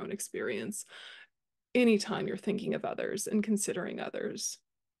anything but your own experience anytime you're thinking of others and considering others.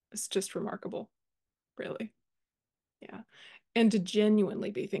 It's just remarkable, really. Yeah. And to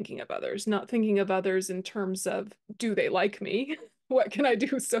genuinely be thinking of others, not thinking of others in terms of, do they like me? What can I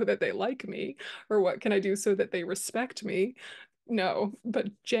do so that they like me? Or what can I do so that they respect me? No, but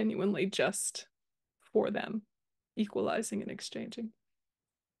genuinely just for them, equalizing and exchanging.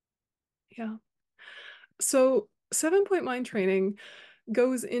 Yeah. So 7 point mind training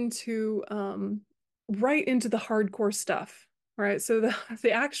goes into right into the hardcore stuff. Right. So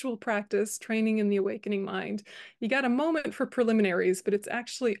the actual practice, training in the awakening mind, you got a moment for preliminaries, but it's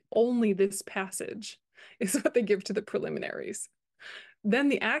actually only this passage is what they give to the preliminaries. Then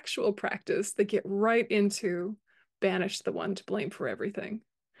the actual practice, they get right into banish the one to blame for everything.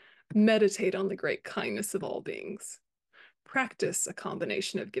 Meditate on the great kindness of all beings. Practice a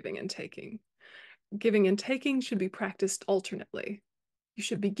combination of giving and taking. Giving and taking should be practiced alternately. You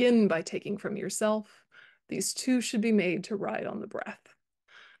should begin by taking from yourself. These two should be made to ride on the breath.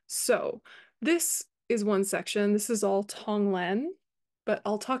 So, this is one section. This is all Tonglen, but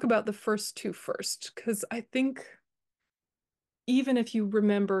I'll talk about the first two first, because I think even if you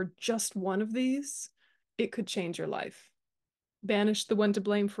remember just one of these, it could change your life. Banish the one to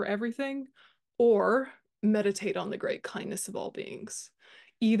blame for everything, or meditate on the great kindness of all beings.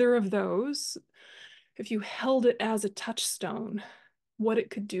 Either of those, if you held it as a touchstone, what it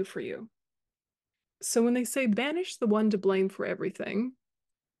could do for you. So when they say banish the one to blame for everything,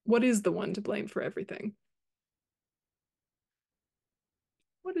 what is the one to blame for everything?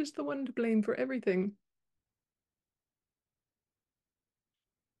 What is the one to blame for everything?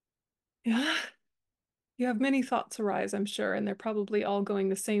 Yeah, you have many thoughts arise, I'm sure, and they're probably all going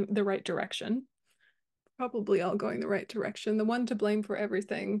the right direction. Probably all going the right direction. The one to blame for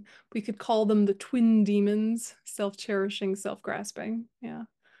everything, we could call them the twin demons, self-cherishing, self-grasping. Yeah.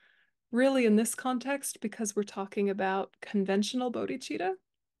 Really, in this context, because we're talking about conventional bodhicitta,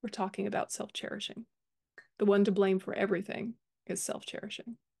 we're talking about self-cherishing. The one to blame for everything is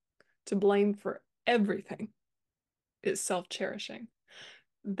self-cherishing. To blame for everything is self-cherishing.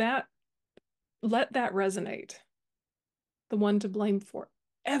 That, let that resonate. The one to blame for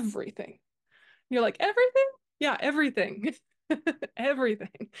everything. You're like, everything? Yeah, everything.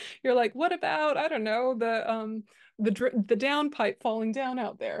 Everything. You're like, what about, I don't know, the downpipe falling down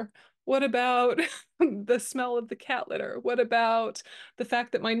out there? What about the smell of the cat litter? What about the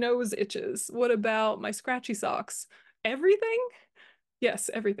fact that my nose itches? What about my scratchy socks? Everything? Yes,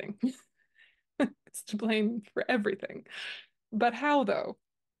 everything. It's to blame for everything. But how though?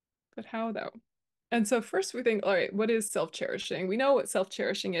 But how though? And so first we think, all right, what is self-cherishing? We know what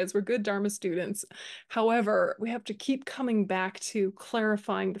self-cherishing is. We're good Dharma students. However, we have to keep coming back to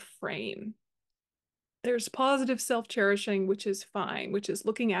clarifying the frame. There's positive self-cherishing, which is fine, which is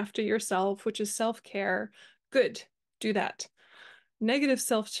looking after yourself, which is self-care. Good, do that. Negative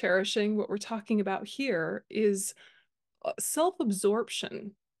self-cherishing, what we're talking about here is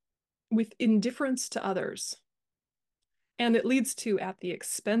self-absorption with indifference to others. And it leads to at the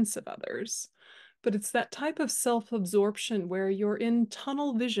expense of others. But it's that type of self-absorption where you're in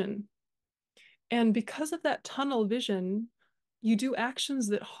tunnel vision. And because of that tunnel vision, you do actions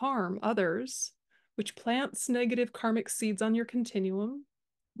that harm others, which plants negative karmic seeds on your continuum,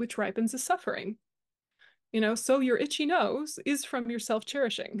 which ripens a suffering. So your itchy nose is from your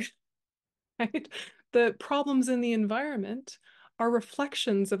self-cherishing, right? The problems in the environment are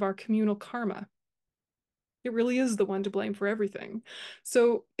reflections of our communal karma. It really is the one to blame for everything.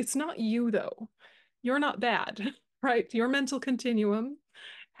 So it's not you, though. You're not bad, right? Your mental continuum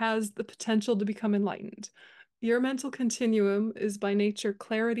has the potential to become enlightened. Your mental continuum is by nature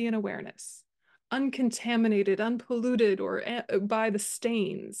clarity and awareness, uncontaminated, unpolluted, or by the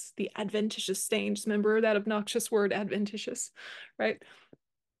stains, the adventitious stains. Remember that obnoxious word, adventitious, right?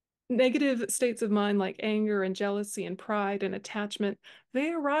 Negative states of mind like anger and jealousy and pride and attachment,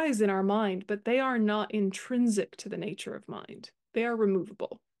 they arise in our mind, but they are not intrinsic to the nature of mind. They are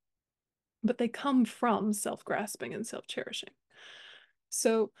removable, but they come from self-grasping and self-cherishing.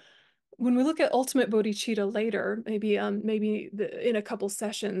 So when we look at ultimate bodhicitta later, maybe in a couple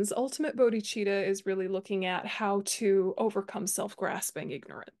sessions, ultimate bodhicitta is really looking at how to overcome self-grasping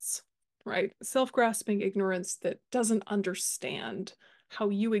ignorance, right? Self-grasping ignorance that doesn't understand how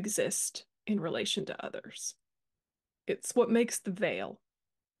you exist in relation to others. It's what makes the veil.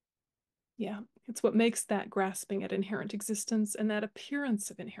 Yeah, it's what makes that grasping at inherent existence and that appearance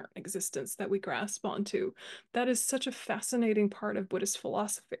of inherent existence that we grasp onto. That is such a fascinating part of Buddhist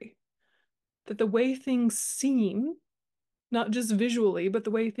philosophy. That the way things seem, not just visually, but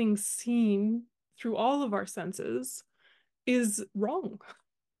the way things seem through all of our senses is wrong,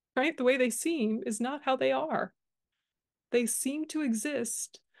 right? The way they seem is not how they are. They seem to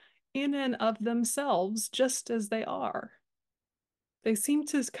exist in and of themselves just as they are. They seem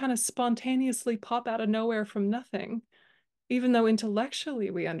to kind of spontaneously pop out of nowhere from nothing, even though intellectually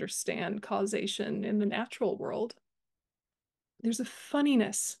we understand causation in the natural world. There's a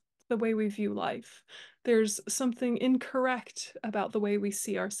funniness to the way we view life. There's something incorrect about the way we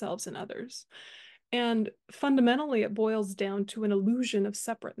see ourselves and others. And fundamentally, it boils down to an illusion of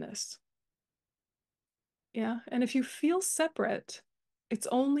separateness. Yeah. And if you feel separate, it's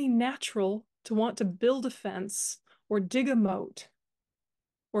only natural to want to build a fence or dig a moat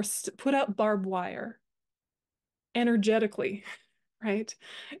or put up barbed wire energetically, right?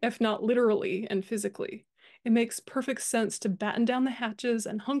 If not literally and physically. It makes perfect sense to batten down the hatches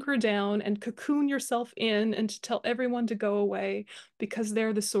and hunker down and cocoon yourself in and to tell everyone to go away because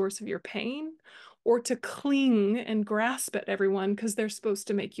they're the source of your pain. or to cling and grasp at everyone because they're supposed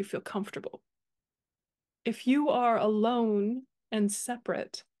to make you feel comfortable. If you are alone and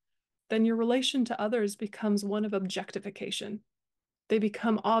separate, then your relation to others becomes one of objectification. They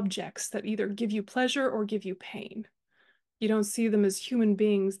become objects that either give you pleasure or give you pain. You don't see them as human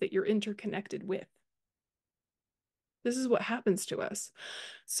beings that you're interconnected with. This is what happens to us.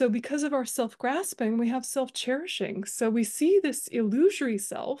 So, because of our self grasping, we have self cherishing. So, we see this illusory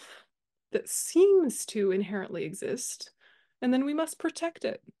self that seems to inherently exist, and then we must protect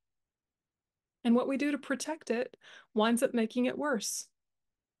it. And what we do to protect it winds up making it worse.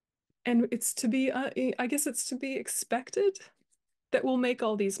 And it's to be, I guess it's to be expected that we'll make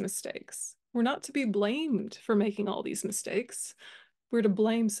all these mistakes. We're not to be blamed for making all these mistakes. We're to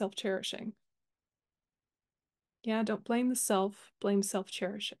blame self cherishing. Yeah, don't blame the self, blame self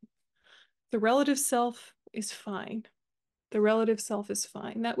cherishing. The relative self is fine. The relative self is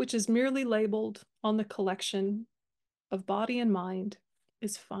fine. That which is merely labeled on the collection of body and mind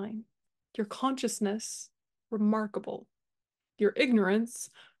is fine. Your consciousness, remarkable. Your ignorance,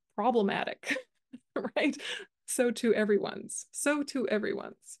 problematic, right? So to everyone's. So to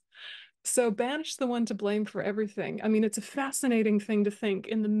everyone's. So banish the one to blame for everything. I mean, it's a fascinating thing to think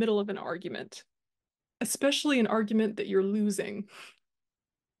in the middle of an argument, especially an argument that you're losing.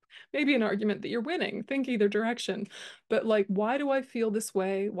 Maybe an argument that you're winning. Think either direction. But like, why do I feel this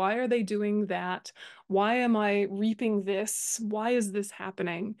way? Why are they doing that? Why am I reaping this? Why is this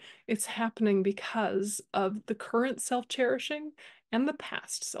happening? It's happening because of the current self-cherishing and the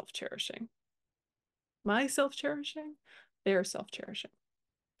past self-cherishing. My self-cherishing, their self-cherishing,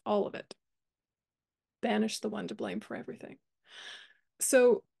 all of it. Banish the one to blame for everything.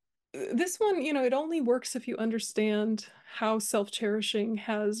 So this one, it only works if you understand how self-cherishing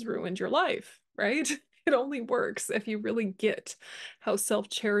has ruined your life, right? It only works if you really get how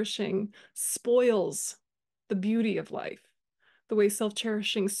self-cherishing spoils the beauty of life, the way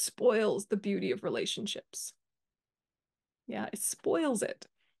self-cherishing spoils the beauty of relationships. Yeah, it spoils it.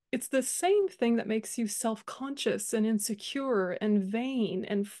 It's the same thing that makes you self-conscious and insecure and vain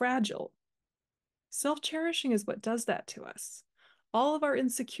and fragile. Self-cherishing is what does that to us. All of our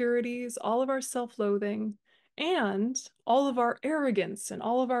insecurities, all of our self-loathing, and all of our arrogance and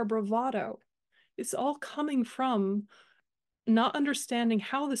all of our bravado, it's all coming from not understanding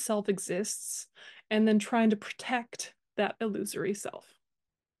how the self exists and then trying to protect that illusory self.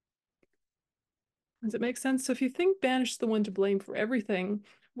 Does it make sense? So if you think banish the one to blame for everything,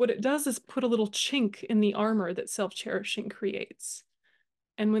 what it does is put a little chink in the armor that self-cherishing creates.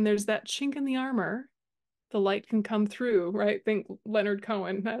 And when there's that chink in the armor, the light can come through, right? Think Leonard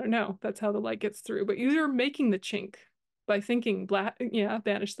Cohen. I don't know. That's how the light gets through. But you're making the chink by thinking black, yeah,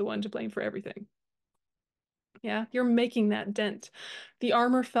 banish the one to blame for everything. Yeah, you're making that dent. The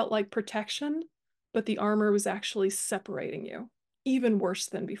armor felt like protection, but the armor was actually separating you, even worse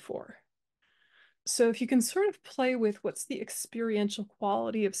than before. So if you can sort of play with what's the experiential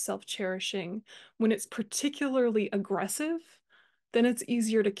quality of self-cherishing when it's particularly aggressive, then it's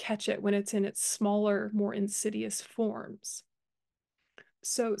easier to catch it when it's in its smaller, more insidious forms.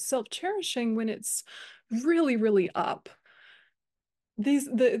 So self-cherishing when it's really, really up,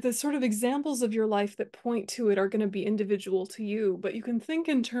 the sort of examples of your life that point to it are going to be individual to you, but you can think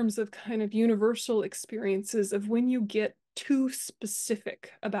in terms of kind of universal experiences of when you get too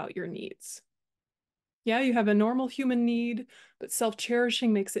specific about your needs. Yeah, you have a normal human need, but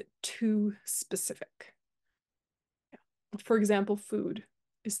self-cherishing makes it too specific. For example, food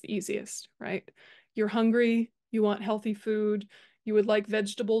is the easiest, right? You're hungry, you want healthy food, you would like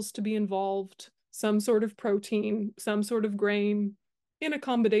vegetables to be involved, some sort of protein, some sort of grain, in a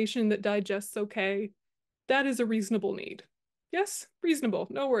combination that digests okay. That is a reasonable need. Yes, reasonable,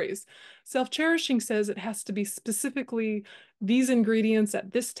 no worries. Self-cherishing says it has to be specifically these ingredients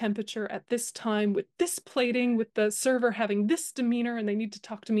at this temperature, at this time, with this plating, with the server having this demeanor, and they need to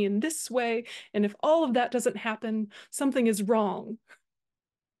talk to me in this way. And if all of that doesn't happen, something is wrong.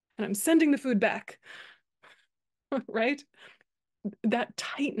 And I'm sending the food back, right? That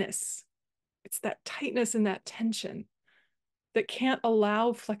tightness, it's that tightness and that tension that can't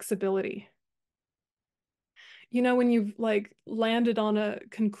allow flexibility. When you've like landed on a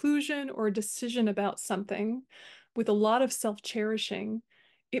conclusion or a decision about something with a lot of self-cherishing,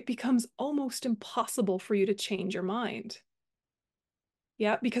 it becomes almost impossible for you to change your mind.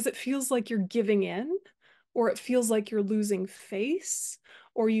 Yeah, because it feels like you're giving in, or it feels like you're losing face,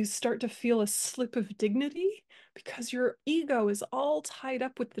 or you start to feel a slip of dignity because your ego is all tied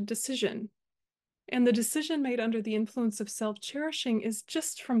up with the decision. And the decision made under the influence of self-cherishing is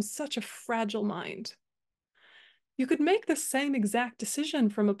just from such a fragile mind. You could make the same exact decision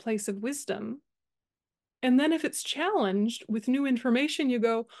from a place of wisdom, And then if it's challenged with new information, you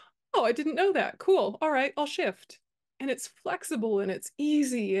go, oh, I didn't know that. Cool. All right, I'll shift. And it's flexible and it's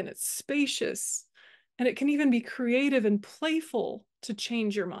easy and it's spacious. And it can even be creative and playful to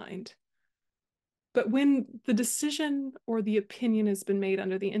change your mind. But when the decision or the opinion has been made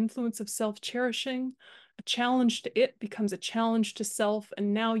under the influence of self-cherishing, a challenge to it becomes a challenge to self,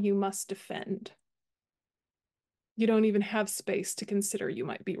 and now you must defend. You don't even have space to consider you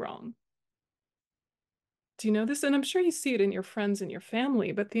might be wrong. Do you know this? And I'm sure you see it in your friends and your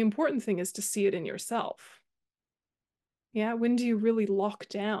family, but the important thing is to see it in yourself. Yeah, when do you really lock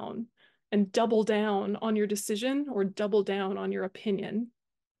down and double down on your decision or double down on your opinion?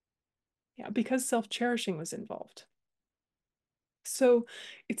 Yeah, because self-cherishing was involved. So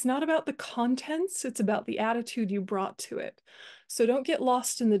it's not about the contents, it's about the attitude you brought to it. So don't get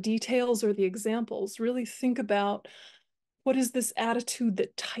lost in the details or the examples. Really think about, what is this attitude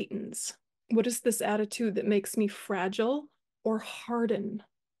that tightens? What is this attitude that makes me fragile or harden?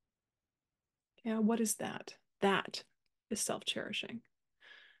 Yeah, what is that? That is self-cherishing.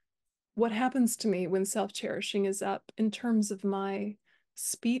 What happens to me when self-cherishing is up in terms of my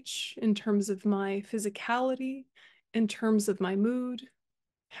speech, in terms of my physicality, in terms of my mood?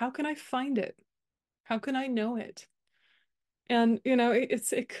 How can I find it? How can I know it? And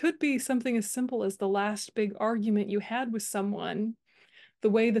it could be something as simple as the last big argument you had with someone, the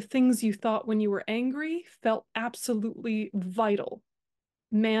way the things you thought when you were angry felt absolutely vital,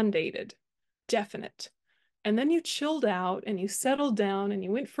 mandated, definite. And then you chilled out and you settled down and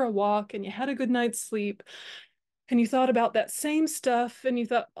you went for a walk and you had a good night's sleep and you thought about that same stuff and you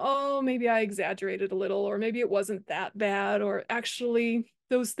thought, oh, maybe I exaggerated a little, or maybe it wasn't that bad, or actually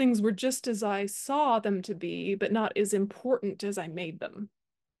those things were just as I saw them to be, but not as important as I made them.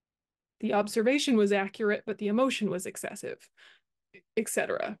 The observation was accurate, but the emotion was excessive,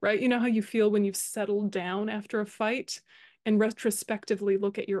 etc. Right? You know how you feel when you've settled down after a fight and retrospectively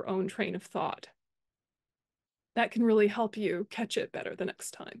look at your own train of thought. That can really help you catch it better the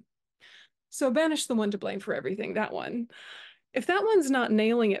next time. So banish the one to blame for everything, that one. If that one's not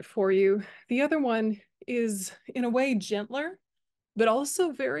nailing it for you, the other one is in a way gentler, but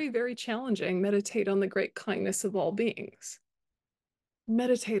also very, very challenging. Meditate on the great kindness of all beings.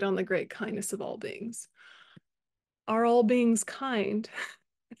 Meditate on the great kindness of all beings. Are all beings kind?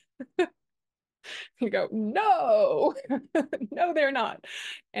 You go, no, no, they're not.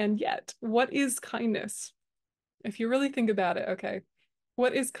 And yet, what is kindness? If you really think about it, okay,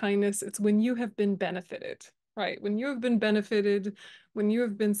 what is kindness? It's when you have been benefited, right? When you have been benefited, when you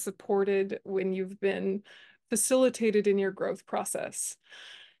have been supported, when you've been facilitated in your growth process.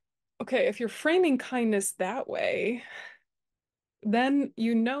 Okay, if you're framing kindness that way, then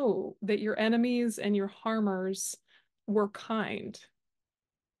you know that your enemies and your harmers were kind,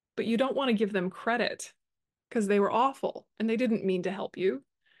 but you don't want to give them credit because they were awful and they didn't mean to help you.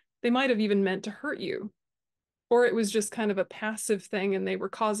 They might have even meant to hurt you. Or it was just kind of a passive thing and they were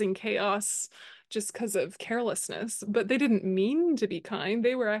causing chaos just because of carelessness, but they didn't mean to be kind.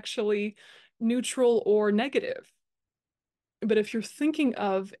 They were actually neutral or negative. But if you're thinking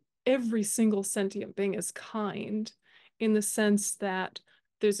of every single sentient being as kind in the sense that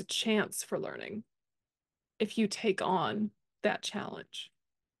there's a chance for learning if you take on that challenge.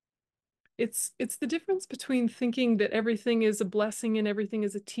 It's the difference between thinking that everything is a blessing and everything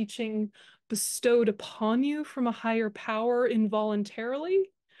is a teaching bestowed upon you from a higher power involuntarily,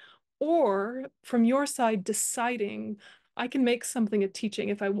 or from your side deciding, I can make something a teaching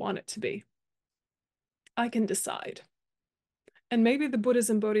if I want it to be. I can decide. And maybe the Buddhas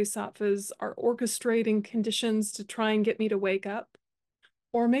and Bodhisattvas are orchestrating conditions to try and get me to wake up.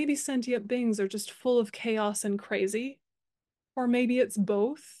 Or maybe sentient beings are just full of chaos and crazy. Or maybe it's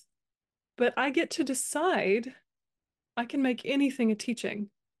both. But I get to decide. I can make anything a teaching.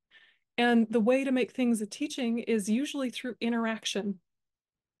 And the way to make things a teaching is usually through interaction.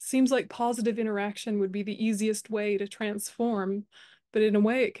 Seems like positive interaction would be the easiest way to transform, but in a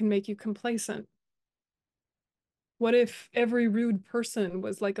way it can make you complacent. What if every rude person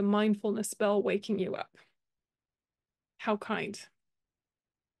was like a mindfulness bell waking you up? How kind.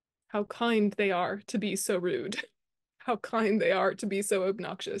 How kind they are to be so rude. How kind they are to be so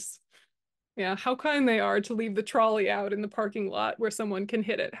obnoxious. Yeah, how kind they are to leave the trolley out in the parking lot where someone can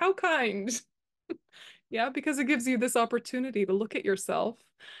hit it. How kind. Yeah, because it gives you this opportunity to look at yourself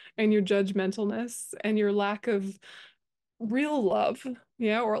and your judgmentalness and your lack of real love,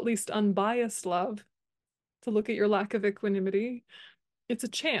 yeah, or at least unbiased love, to look at your lack of equanimity. It's a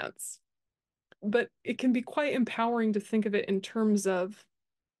chance, but it can be quite empowering to think of it in terms of,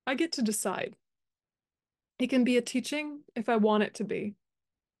 I get to decide. It can be a teaching if I want it to be.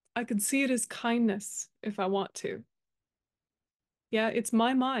 I could see it as kindness if I want to. Yeah, it's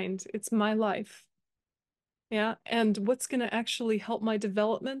my mind, it's my life. Yeah, and what's going to actually help my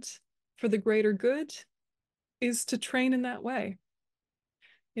development for the greater good is to train in that way.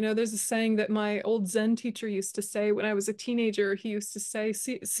 There's a saying that my old Zen teacher used to say when I was a teenager. He used to say,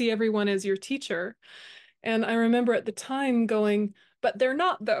 see everyone as your teacher. And I remember at the time going, but they're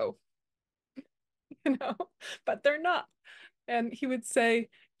not, though, you know, but they're not. And he would say,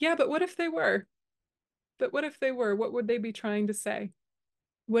 yeah, but what if they were? But what if they were? What would they be trying to say?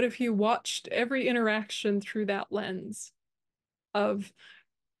 What if you watched every interaction through that lens of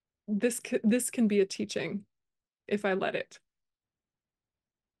this can be a teaching if I let it.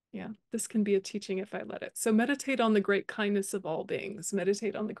 Yeah, this can be a teaching if I let it. So meditate on the great kindness of all beings.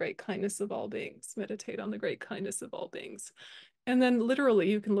 Meditate on the great kindness of all beings. Meditate on the great kindness of all beings. And then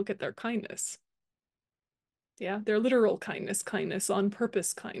literally you can look at their kindness. Yeah, their literal kindness, kindness on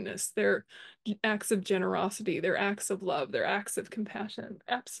purpose kindness, their acts of generosity, their acts of love, their acts of compassion.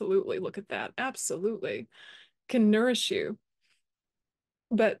 Absolutely look at that. Absolutely can nourish you.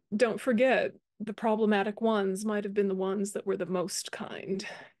 But don't forget, the problematic ones might have been the ones that were the most kind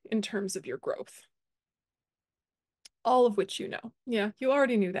in terms of your growth. All of which you know. Yeah, you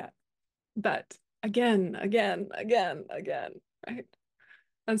already knew that. But again, again, again, again, right?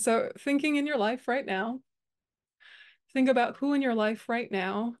 And so thinking in your life right now, think about who in your life right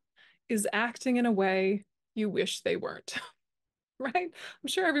now is acting in a way you wish they weren't, right? I'm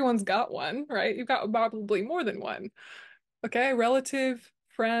sure everyone's got one, right? You've got probably more than one. Okay, relative,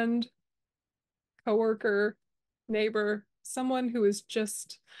 friend, coworker, neighbor, someone who is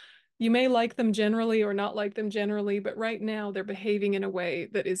just, you may like them generally or not like them generally, but right now they're behaving in a way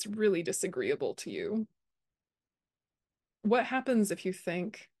that is really disagreeable to you. What happens if you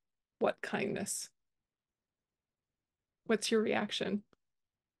think, what kindness? What's your reaction?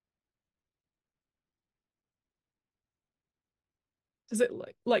 Does it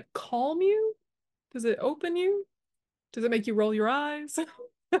like calm you? Does it open you? Does it make you roll your eyes?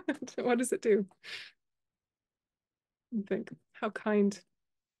 What does it do? You think, how kind.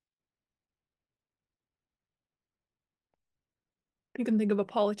 You can think of a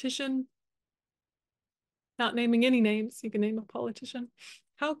politician, not naming any names. You can name a politician.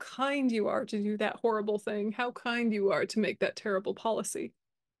 How kind you are to do that horrible thing. How kind you are to make that terrible policy.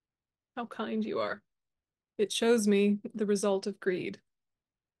 How kind you are. It shows me the result of greed.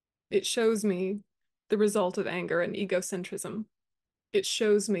 It shows me the result of anger and egocentrism. It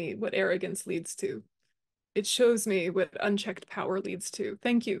shows me what arrogance leads to. It shows me what unchecked power leads to.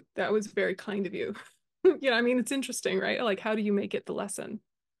 Thank you. That was very kind of you. I mean, it's interesting, right? Like, how do you make it the lesson?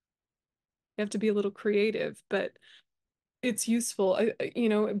 You have to be a little creative, but it's useful.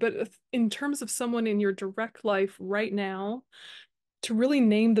 But in terms of someone in your direct life right now, to really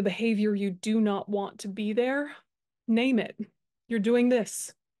name the behavior you do not want to be there, name it. You're doing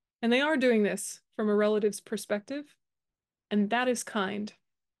this. And they are doing this from a relative's perspective, and that is kind.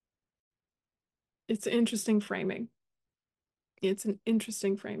 It's interesting framing. It's an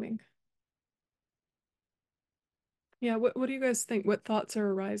interesting framing. Yeah, what do you guys think? What thoughts are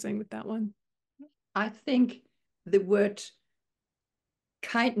arising with that one? I think the word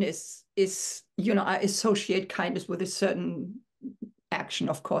kindness is, I associate kindness with a certain action,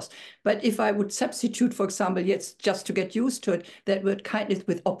 of course. But if I would substitute, for example, yes, just to get used to it, that word kindness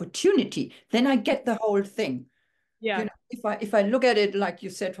with opportunity, then I get the whole thing. Yeah. If I look at it like you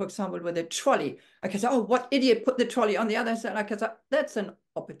said, for example, with a trolley, I can say, oh, what idiot put the trolley on the other side? I can say, that's an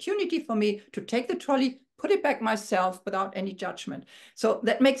opportunity for me to take the trolley, put it back myself without any judgment. So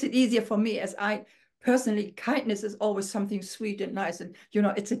that makes it easier for me, as I personally, kindness is always something sweet and nice. And,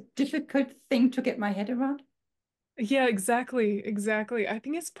 it's a difficult thing to get my head around. Yeah, exactly. Exactly. I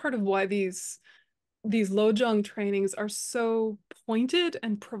think it's part of why these Lojong trainings are so pointed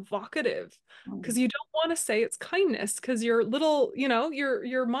and provocative, because Mm. you don't want to say it's kindness because your little,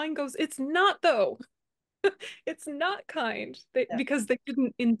 your mind goes, it's not though. It's not kind. Yeah. Because they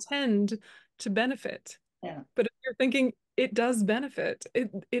didn't intend to benefit. Yeah. But if you're thinking it does benefit,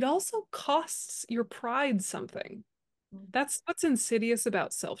 it also costs your pride something. Mm. That's what's insidious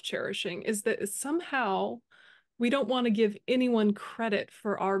about self-cherishing, is that somehow we don't want to give anyone credit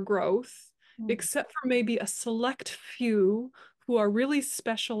for our growth, Mm. except for maybe a select few who are really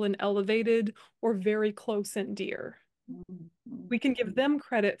special and elevated or very close and dear. Mm. Mm. We can give them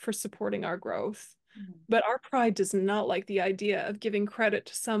credit for supporting our growth, Mm. but our pride does not like the idea of giving credit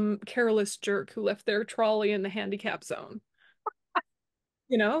to some careless jerk who left their trolley in the handicap zone.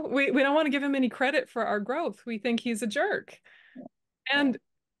 We don't want to give him any credit for our growth. We think he's a jerk. Yeah. And,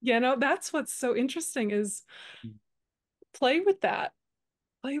 that's what's so interesting is play with that.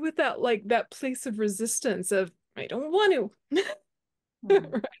 play with that, like that place of resistance of, I don't want to.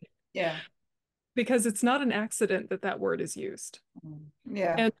 Right? Yeah. Because it's not an accident that that word is used.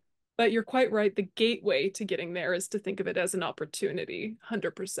 Yeah. And but you're quite right. The gateway to getting there is to think of it as an opportunity.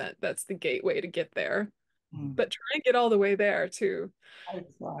 100%. That's the gateway to get there. But try and get all the way there too. I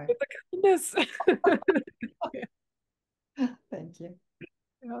try. With the kindness. Thank you.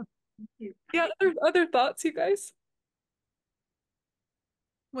 Yeah. Yeah. Other thoughts, you guys?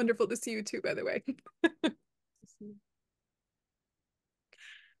 Wonderful to see you too, by the way.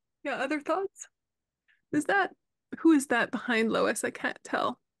 Yeah. Other thoughts? Is that who is that behind Lois? I can't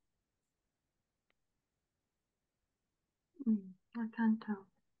tell. I can't tell.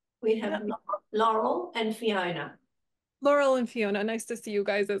 We have Laurel and Fiona. Laurel and Fiona, nice to see you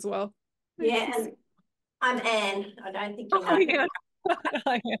guys as well. Yeah, and I'm Anne. I don't think you know. Oh, yeah.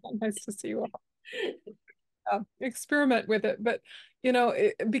 Hi, Anne. Nice to see you all. Experiment with it, but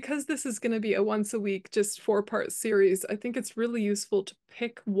because this is going to be a once a week, just 4-part series, I think it's really useful to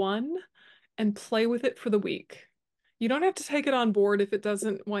pick one and play with it for the week. You don't have to take it on board if it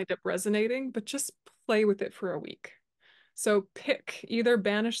doesn't wind up resonating, but just play with it for a week. So pick either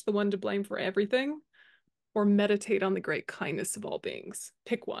banish the one to blame for everything or meditate on the great kindness of all beings.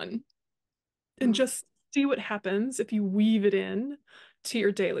 Pick one and just see what happens if you weave it in to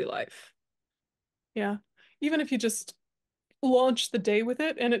your daily life. Yeah. Even if you just launch the day with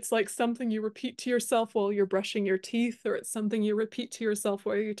it and it's like something you repeat to yourself while you're brushing your teeth, or it's something you repeat to yourself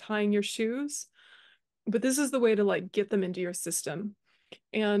while you're tying your shoes. But this is the way to like get them into your system.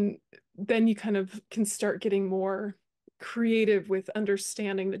 And then you kind of can start getting more creative with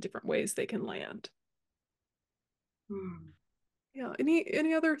understanding the different ways they can land. Yeah.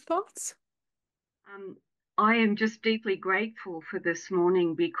 Any other thoughts? I am just deeply grateful for this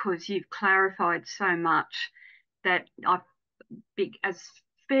morning because you've clarified so much that as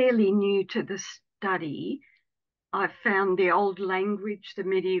fairly new to the study, I found the old language, the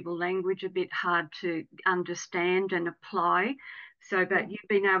medieval language, a bit hard to understand and apply. But you've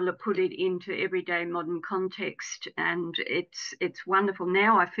been able to put it into everyday modern context, and it's wonderful.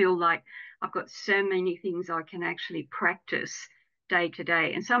 Now I feel like I've got so many things I can actually practice day to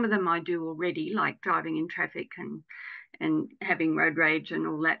day, and some of them I do already, like driving in traffic and having road rage and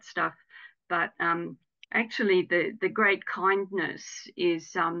all that stuff. But actually, the great kindness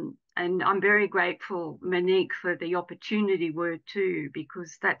is and I'm very grateful, Monique, for the opportunity word too,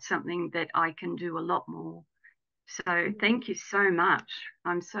 because that's something that I can do a lot more. So thank you so much.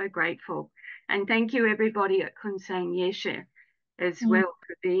 I'm so grateful. And thank you everybody at Kunsang Yeshe as well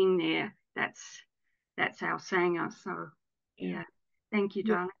for being there. That's our Sangha. So yeah. Thank you,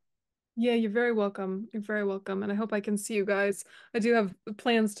 darling. Yeah, you're very welcome. You're very welcome. And I hope I can see you guys. I do have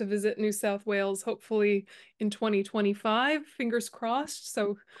plans to visit New South Wales, hopefully in 2025, fingers crossed.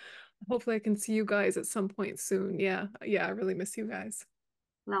 So hopefully I can see you guys at some point soon. Yeah. Yeah, I really miss you guys.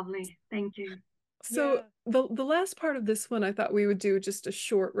 Lovely. Thank you. So the last part of this one, I thought we would do just a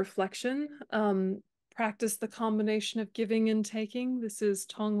short reflection. Practice the combination of giving and taking. This is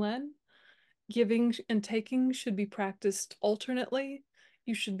Tonglen. Giving and taking should be practiced alternately.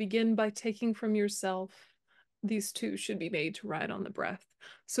 You should begin by taking from yourself. These two should be made to ride on the breath.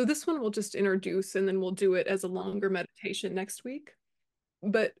 So this one we'll just introduce and then we'll do it as a longer meditation next week.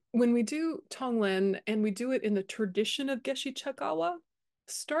 But when we do Tonglen and we do it in the tradition of Geshe Chagawa,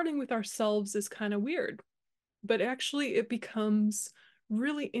 starting with ourselves is kind of weird. But actually it becomes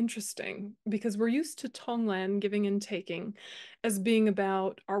really interesting because we're used to Tonglen, giving and taking, as being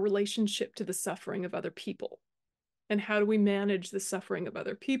about our relationship to the suffering of other people. And how do we manage the suffering of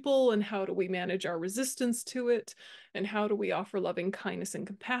other people? And how do we manage our resistance to it? And how do we offer loving kindness and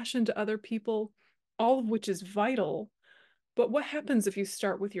compassion to other people? All of which is vital. But what happens if you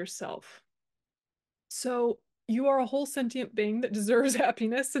start with yourself? So you are a whole sentient being that deserves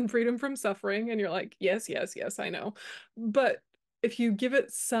happiness and freedom from suffering. And you're like, yes, yes, yes, I know. But if you give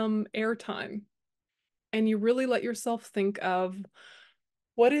it some airtime and you really let yourself think of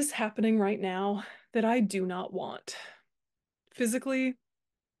what is happening right now that I do not want, physically,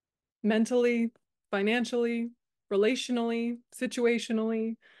 mentally, financially, relationally,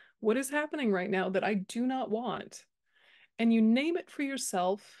 situationally, what is happening right now that I do not want? And you name it for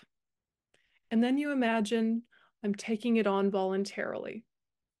yourself. And then you imagine I'm taking it on voluntarily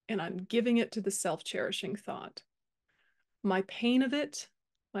and I'm giving it to the self-cherishing thought. My pain of it,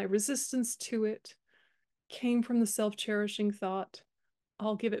 my resistance to it came from the self-cherishing thought.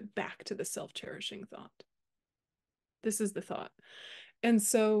 I'll give it back to the self-cherishing thought. This is the thought. And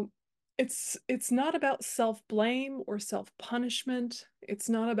so it's not about self-blame or self-punishment. It's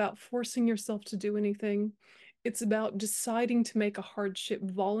not about forcing yourself to do anything. It's about deciding to make a hardship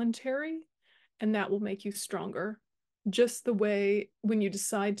voluntary, and that will make you stronger. Just the way when you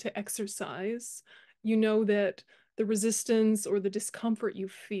decide to exercise, you know that the resistance or the discomfort you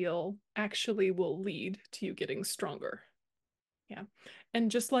feel actually will lead to you getting stronger. Yeah. And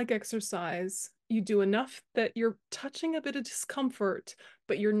just like exercise, you do enough that you're touching a bit of discomfort,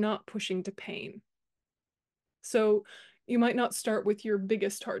 but you're not pushing to pain. So you might not start with your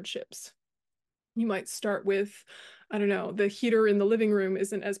biggest hardships. You might start with, I don't know, the heater in the living room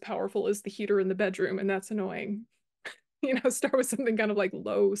isn't as powerful as the heater in the bedroom, and that's annoying. Start with something kind of like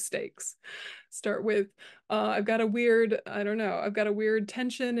low stakes. Start with, I've got a weird, I don't know, I've got a weird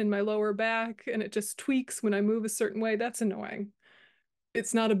tension in my lower back and it just tweaks when I move a certain way. That's annoying.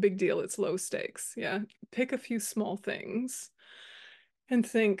 It's not a big deal. It's low stakes. Yeah. Pick a few small things and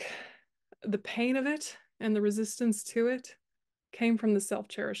think the pain of it and the resistance to it came from the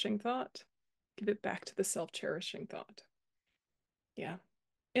self-cherishing thought. Give it back to the self-cherishing thought. Yeah.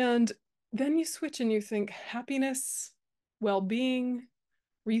 And then you switch and you think happiness, well-being,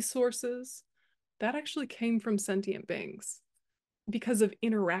 resources, that actually came from sentient beings. Because of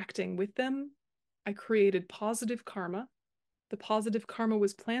interacting with them, I created positive karma. The positive karma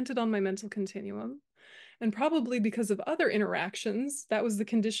was planted on my mental continuum. And probably because of other interactions, that was the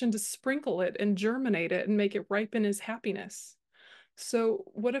condition to sprinkle it and germinate it and make it ripen as happiness. So,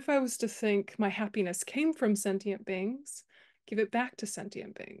 what if I was to think my happiness came from sentient beings? Give it back to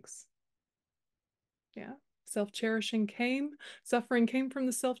sentient beings. Yeah. Self-cherishing came, suffering came from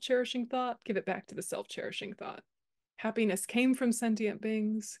the self-cherishing thought, give it back to the self-cherishing thought. Happiness came from sentient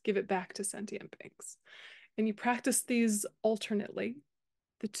beings, give it back to sentient beings. And you practice these alternately,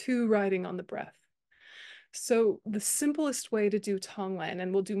 the two riding on the breath. So the simplest way to do Tonglen,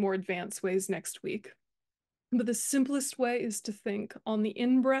 and we'll do more advanced ways next week, but the simplest way is to think on the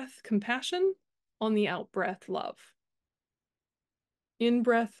in-breath, compassion, on the out-breath, love.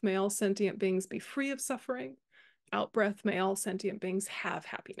 In-breath, may all sentient beings be free of suffering. Out-breath, may all sentient beings have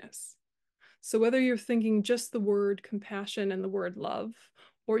happiness. So whether you're thinking just the word compassion and the word love,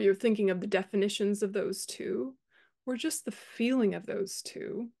 or you're thinking of the definitions of those two, or just the feeling of those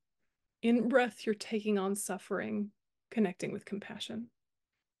two, in breath, you're taking on suffering, connecting with compassion.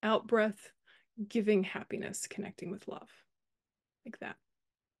 Out breath, giving happiness, connecting with love, like that.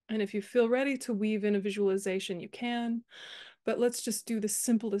 And if you feel ready to weave in a visualization, you can, but let's just do the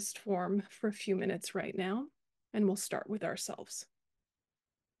simplest form for a few minutes right now, and we'll start with ourselves.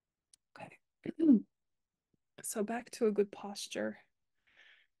 Okay. So back to a good posture.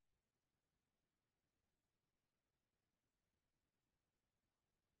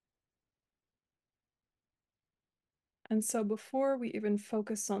 And so before we even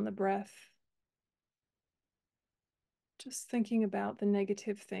focus on the breath, just thinking about the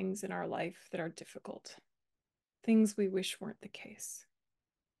negative things in our life that are difficult, things we wish weren't the case.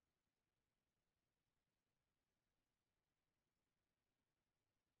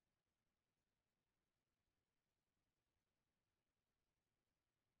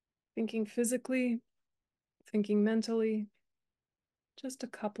 Thinking physically, thinking mentally, just a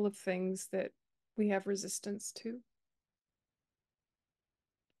couple of things that we have resistance to.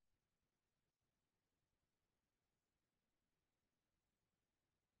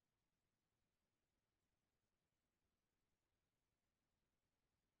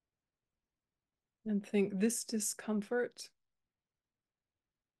 And think this discomfort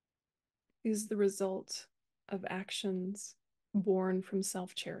is the result of actions born from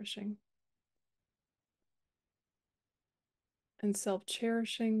self-cherishing. And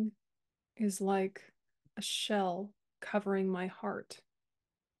self-cherishing is like a shell covering my heart,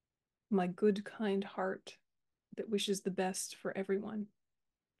 my good, kind heart that wishes the best for everyone.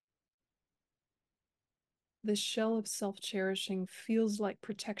 This shell of self-cherishing feels like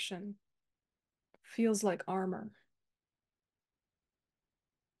protection, feels like armor,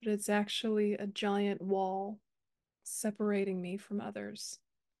 but it's actually a giant wall separating me from others.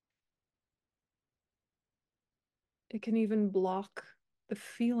 It can even block the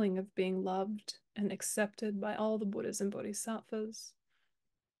feeling of being loved and accepted by all the Buddhas and Bodhisattvas,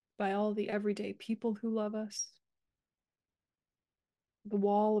 by all the everyday people who love us. The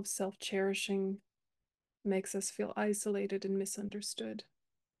wall of self-cherishing makes us feel isolated and misunderstood.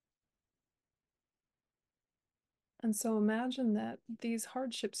 And so imagine that these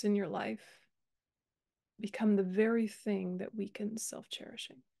hardships in your life become the very thing that weakens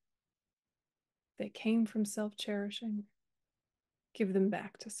self-cherishing. They came from self-cherishing. Give them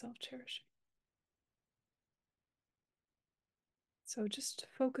back to self-cherishing. So just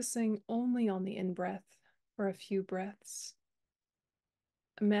focusing only on the in-breath for a few breaths.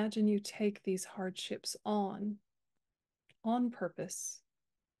 imagine you take these hardships on purpose,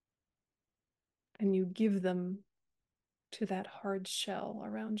 and you give them to that hard shell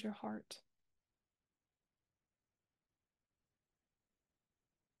around your heart.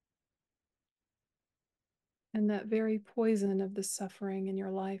 And that very poison of the suffering in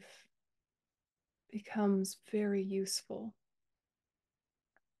your life becomes very useful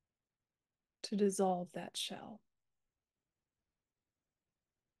to dissolve that shell.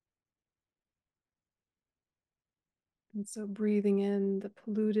 And so breathing in the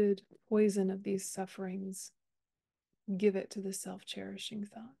polluted poison of these sufferings, give it to the self-cherishing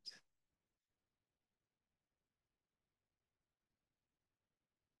thought.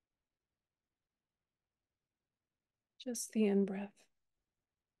 Just the in-breath.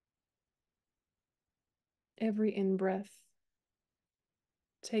 Every in-breath,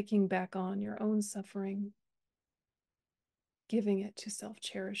 taking back on your own suffering, giving it to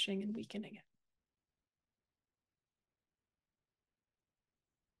self-cherishing and weakening it.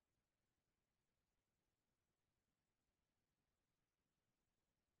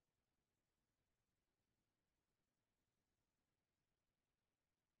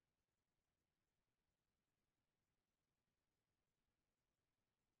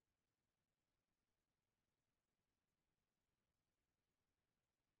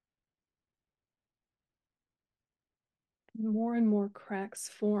 And more cracks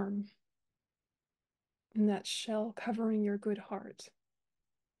form in that shell covering your good heart.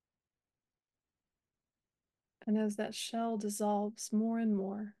 And as that shell dissolves more and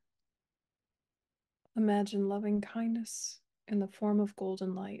more, imagine loving kindness in the form of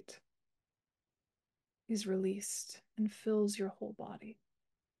golden light is released and fills your whole body.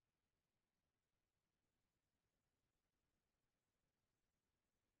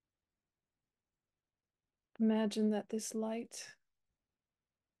 Imagine that this light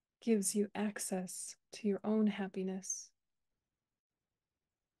gives you access to your own happiness,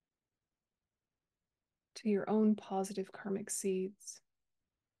 to your own positive karmic seeds.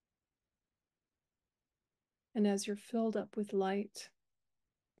 And as you're filled up with light,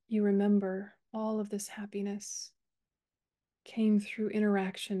 you remember all of this happiness came through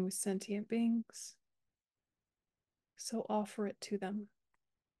interaction with sentient beings. So offer it to them.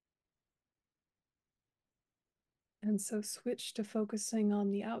 And so switch to focusing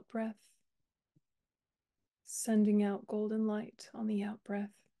on the out breath, sending out golden light on the out breath.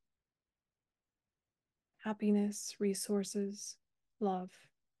 Happiness, resources, love.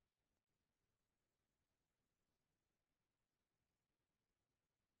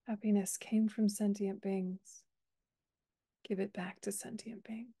 Happiness came from sentient beings. Give it back to sentient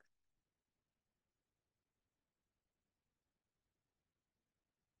beings.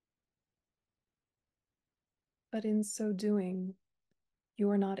 But in so doing, you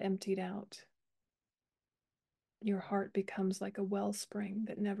are not emptied out. Your heart becomes like a wellspring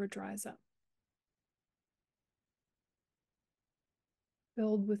that never dries up.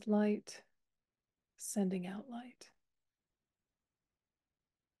 Filled with light, sending out light.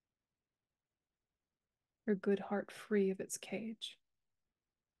 Your good heart free of its cage.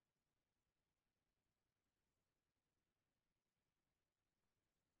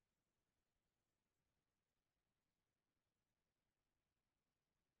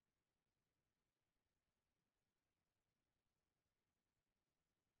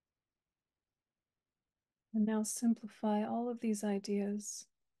 And now simplify all of these ideas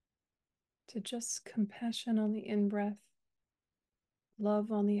to just compassion on the in-breath,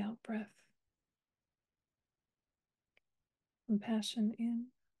 love on the out-breath. Compassion in,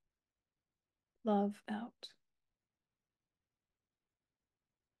 love out.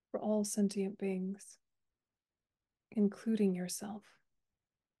 For all sentient beings, including yourself.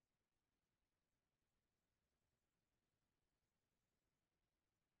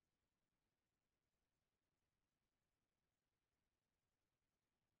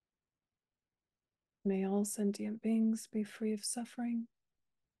 May all sentient beings be free of suffering.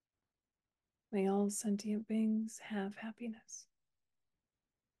 May all sentient beings have happiness.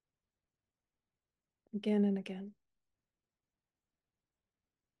 Again and again.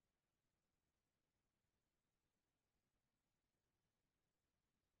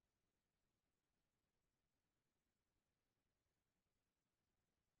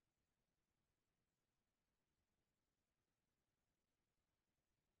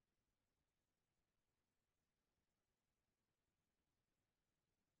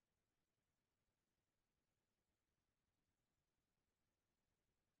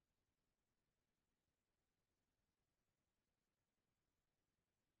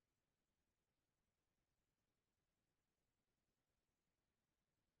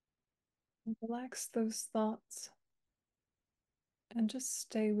 Relax those thoughts and just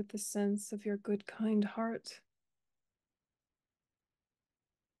stay with the sense of your good, kind heart.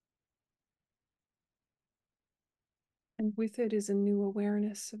 And with it is a new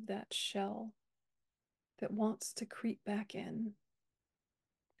awareness of that shell that wants to creep back in,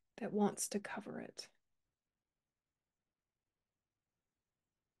 that wants to cover it.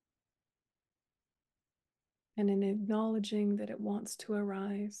 And in acknowledging that it wants to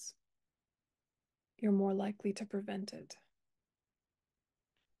arise, you're more likely to prevent it.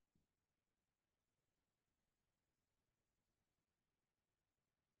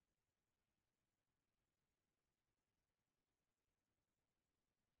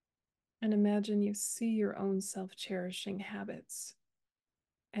 And imagine you see your own self-cherishing habits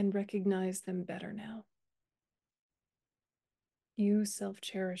and recognize them better now. You,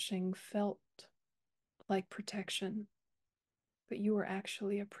 self-cherishing, felt like protection, but you were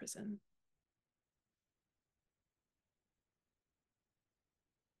actually a prison.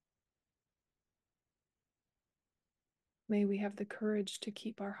 May we have the courage to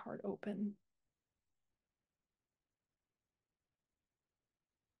keep our heart open.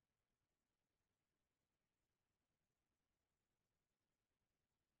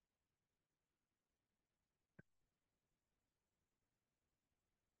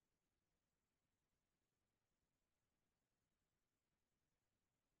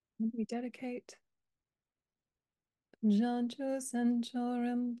 And we dedicate Janchu Sencho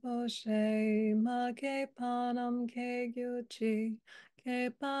Rinpoche Ma Ke Panam Ke Gyuchi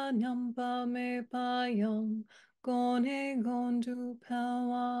Ke Panyam Pa Me Payam Gone Gondu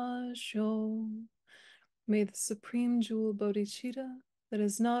Pawa Sho. May the supreme jewel bodhicitta that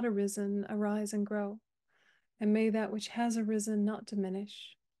has not arisen arise and grow, and may that which has arisen not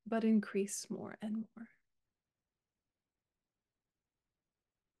diminish, but increase more and more.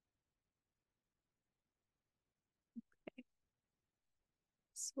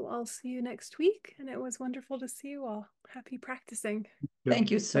 So I'll see you next week, and it was wonderful to see you all. Happy practicing.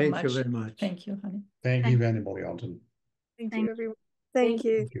 Thank you so much. Thank you very much. Thank you, honey. Thank you, Vanderbilt Yönten. Thank Thank you, everyone. Thank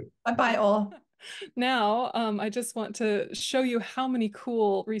you. Thank you. Bye-bye all. Now, I just want to show you how many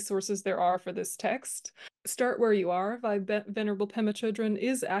cool resources there are for this text. Start Where You Are by Venerable Pema Chodron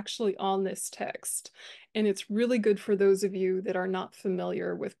is actually on this text, and it's really good for those of you that are not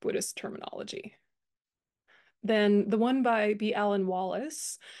familiar with Buddhist terminology. Then the one by B. Alan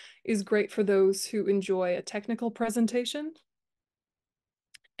Wallace is great for those who enjoy a technical presentation.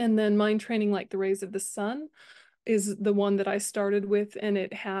 And then Mind Training Like the Rays of the Sun is the one that I started with, and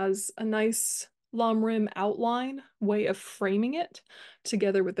it has a nice Lamrim outline way of framing it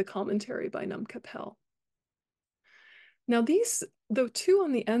together with the commentary by Num Capel. Now these, the two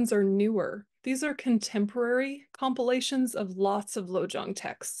on the ends are newer. These are contemporary compilations of lots of Lojong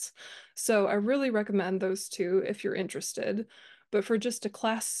texts. So I really recommend those two if you're interested. But for just a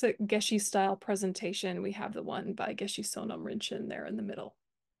classic Geshe style presentation, we have the one by Geshe Sonam Rinchen there in the middle.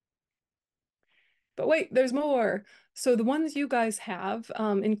 But wait, there's more. So the ones you guys have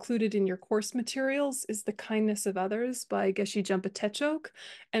included in your course materials is The Kindness of Others by Geshe Jumpa Techok,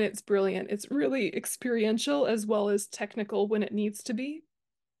 and it's brilliant. It's really experiential as well as technical when it needs to be.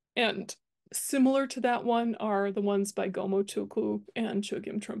 And similar to that one are the ones by Gomo Choku and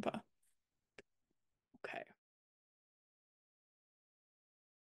Chogyam Trungpa.